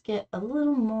 we'll just get a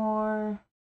little more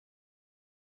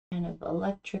kind of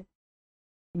electric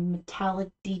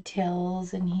metallic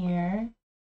details in here.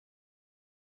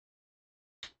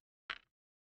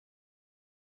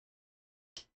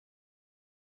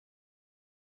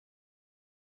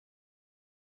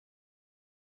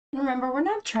 Remember, we're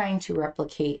not trying to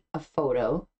replicate a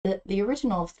photo. The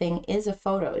original thing is a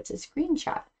photo. It's a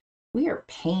screenshot. We are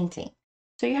painting.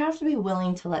 So you have to be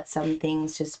willing to let some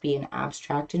things just be an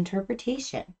abstract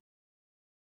interpretation.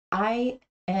 I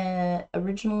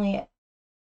originally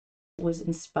was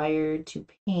inspired to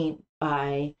paint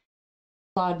by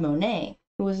Claude Monet,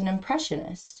 who was an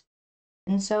impressionist.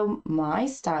 And so my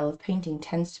style of painting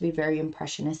tends to be very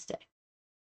impressionistic.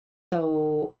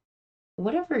 So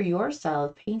whatever your style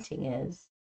of painting is,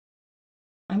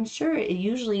 I'm sure it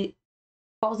usually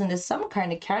falls into some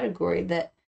kind of category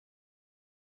that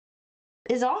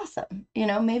is awesome. You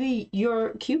know, maybe you're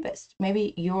cubist,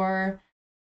 maybe you're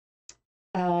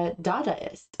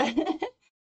Dadaist.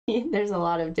 There's a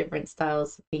lot of different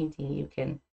styles of painting you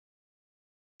can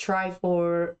try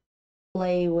for,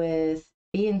 play with,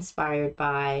 be inspired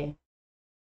by.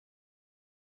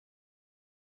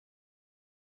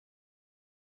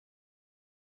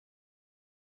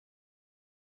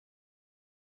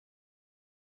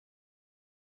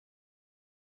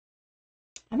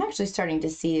 I'm actually starting to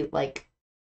see like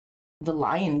the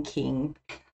Lion King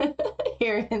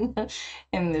here in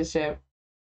the ship.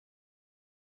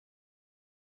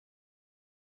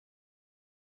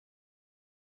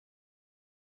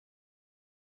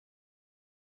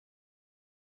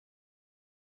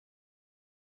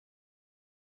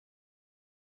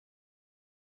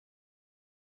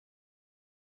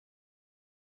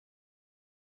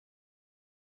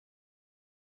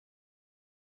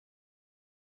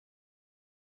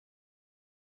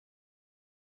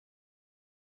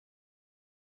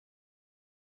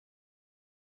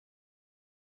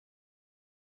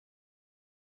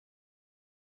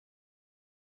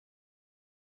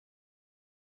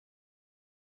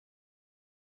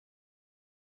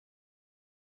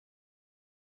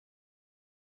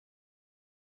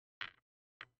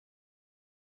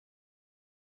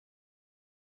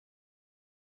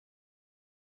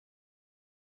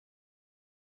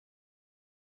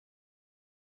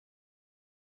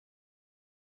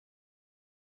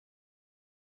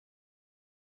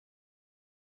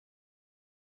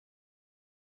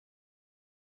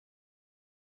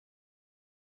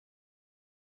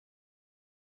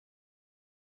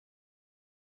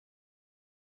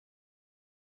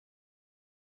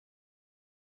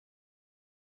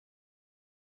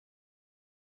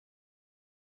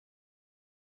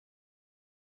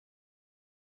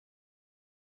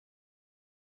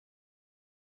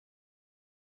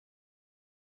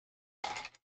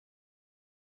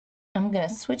 I'm going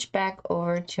to switch back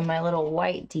over to my little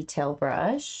white detail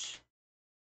brush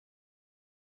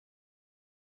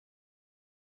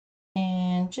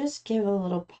and just give a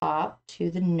little pop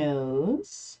to the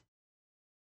nose.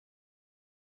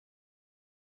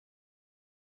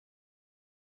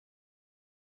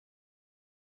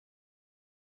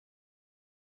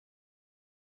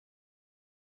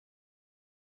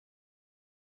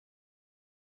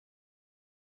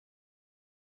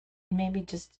 Maybe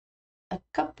just a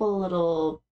couple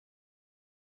little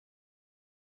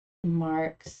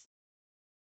marks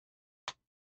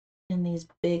in these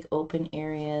big open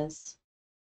areas.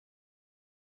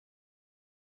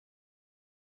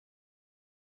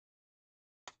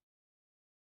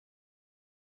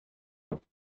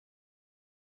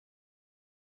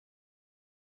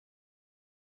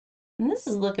 And this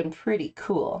is looking pretty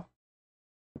cool.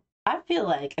 I feel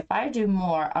like if I do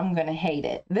more, I'm going to hate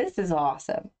it. This is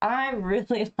awesome. I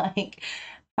really like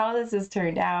how this has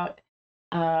turned out.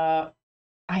 I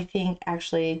think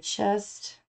actually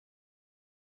just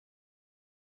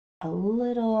a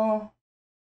little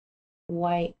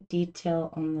white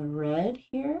detail on the red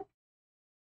here.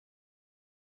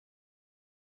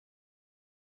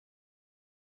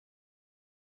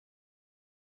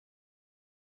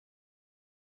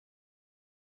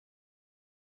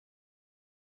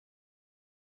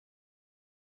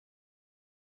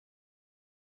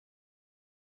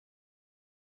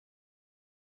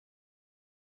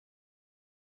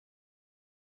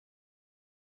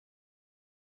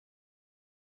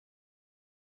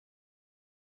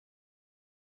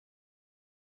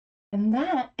 And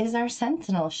that is our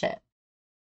Sentinel ship.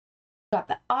 Got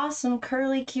the awesome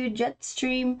curly Q jet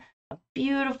stream, a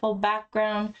beautiful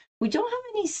background. We don't have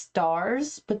any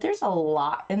stars, but there's a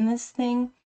lot in this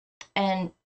thing.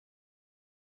 And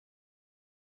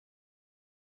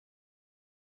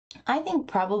I think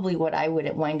probably what I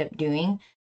would wind up doing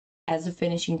as a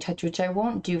finishing touch, which I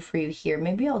won't do for you here.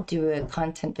 Maybe I'll do a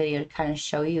content video to kind of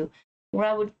show you, where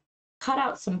I would cut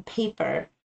out some paper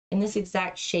in this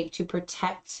exact shape to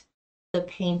protect the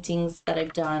paintings that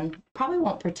I've done. Probably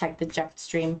won't protect the jet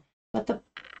stream, but the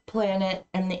planet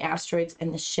and the asteroids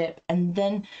and the ship, and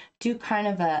then do kind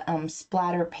of a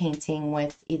splatter painting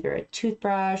with either a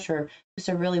toothbrush or just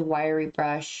a really wiry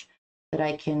brush that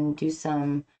I can do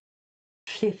some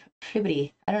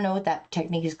flippity. I don't know what that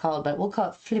technique is called, but we'll call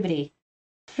it flippity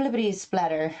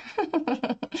splatter.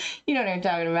 You know what I'm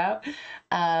talking about,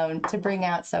 to bring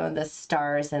out some of the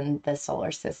stars and the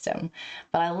solar system.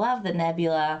 But I love the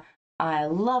nebula. I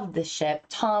love the ship.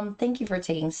 Tom, thank you for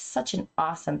taking such an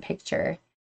awesome picture.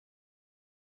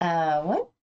 What?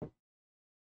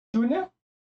 Do it now?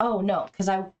 Oh, no, because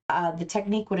the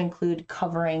technique would include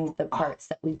covering the parts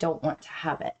that we don't want to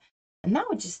have it. And that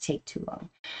would just take too long.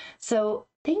 So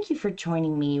thank you for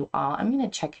joining me, you all. I'm going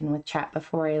to check in with chat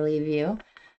before I leave you.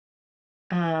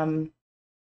 Maddie,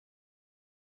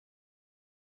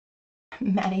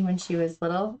 when she was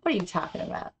little, what are you talking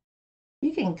about?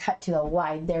 You can cut to the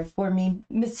wide there for me,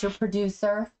 Mr.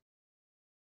 Producer.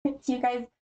 You guys,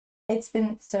 it's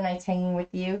been so nice hanging with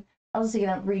you. I'm just going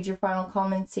to read your final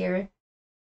comments here.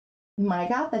 My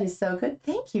God, that is so good.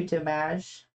 Thank you,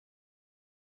 Dimash.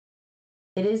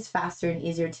 It is faster and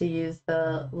easier to use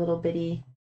the little bitty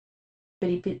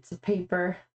bits of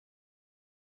paper.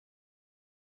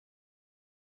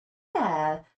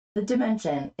 Yeah, the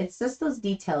dimension. It's just those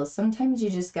details. Sometimes you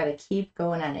just got to keep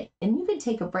going at it. And you can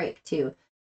take a break too.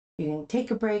 You can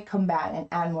take a break, come back, and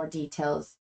add more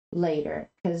details later.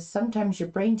 Because sometimes your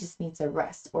brain just needs a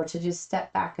rest, or to just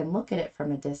step back and look at it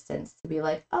from a distance to be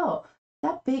like, oh,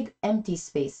 that big empty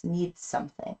space needs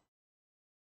something.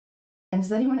 And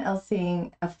is anyone else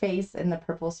seeing a face in the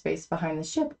purple space behind the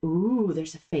ship? Ooh,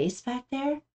 there's a face back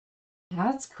there?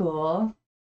 That's cool.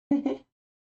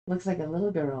 Looks like a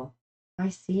little girl. I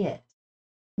see it.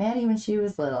 Maddie when she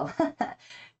was little.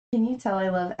 Can you tell I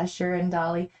love Escher and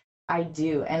Dolly? I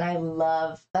do. And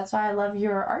that's why I love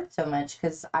your art so much,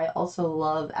 because I also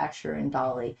love Escher and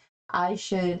Dolly. I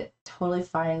should totally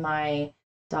find my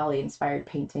Dolly inspired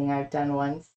painting I've done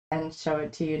once and show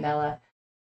it to you, Nella.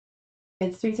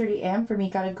 It's 3:30 a.m. for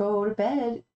me. Gotta go to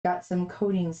bed. Got some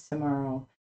coatings tomorrow.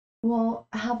 Well,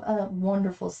 have a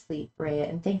wonderful sleep, Rhea,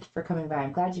 and thank you for coming by.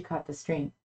 I'm glad you caught the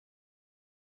stream.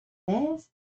 Yes.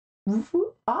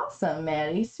 Awesome,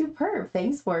 Maddie. Superb.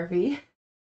 Thanks, Warfy.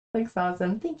 Looks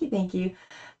awesome. Thank you, thank you.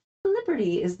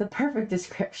 Liberty is the perfect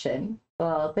description.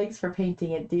 Well, thanks for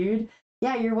painting it, dude.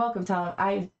 Yeah, you're welcome, Tom.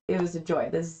 It was a joy.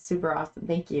 This is super awesome.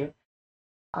 Thank you.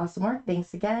 Awesome work.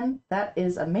 Thanks again. That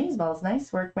is amazeballs.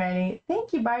 Nice work, Maddie.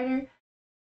 Thank you, Biter.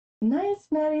 Nice,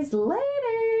 Maddie's.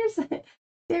 Laters.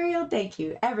 Serial, thank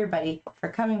you, everybody, for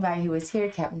coming by who was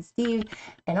here. Captain Steve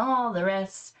and all the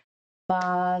rest.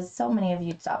 Boz, so many of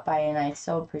you stopped by, and I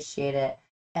so appreciate it.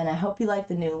 And I hope you like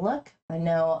the new look. I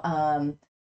know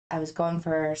I was going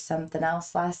for something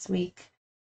else last week. If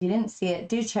you didn't see it,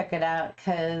 do check it out,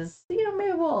 because, you know,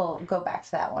 maybe we'll go back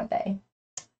to that one day.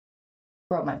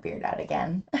 Grow my beard out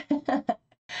again.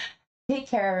 Take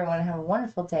care, everyone. Have a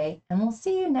wonderful day, and we'll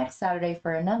see you next Saturday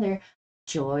for another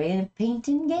Joy in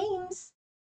Painting Games.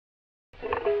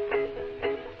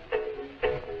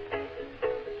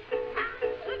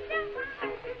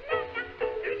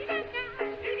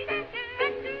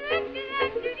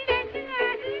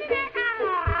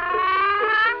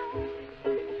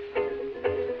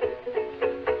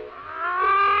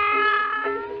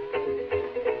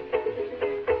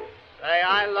 Say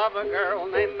I love a girl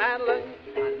named Madeline.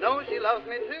 I know she loves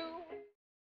me too.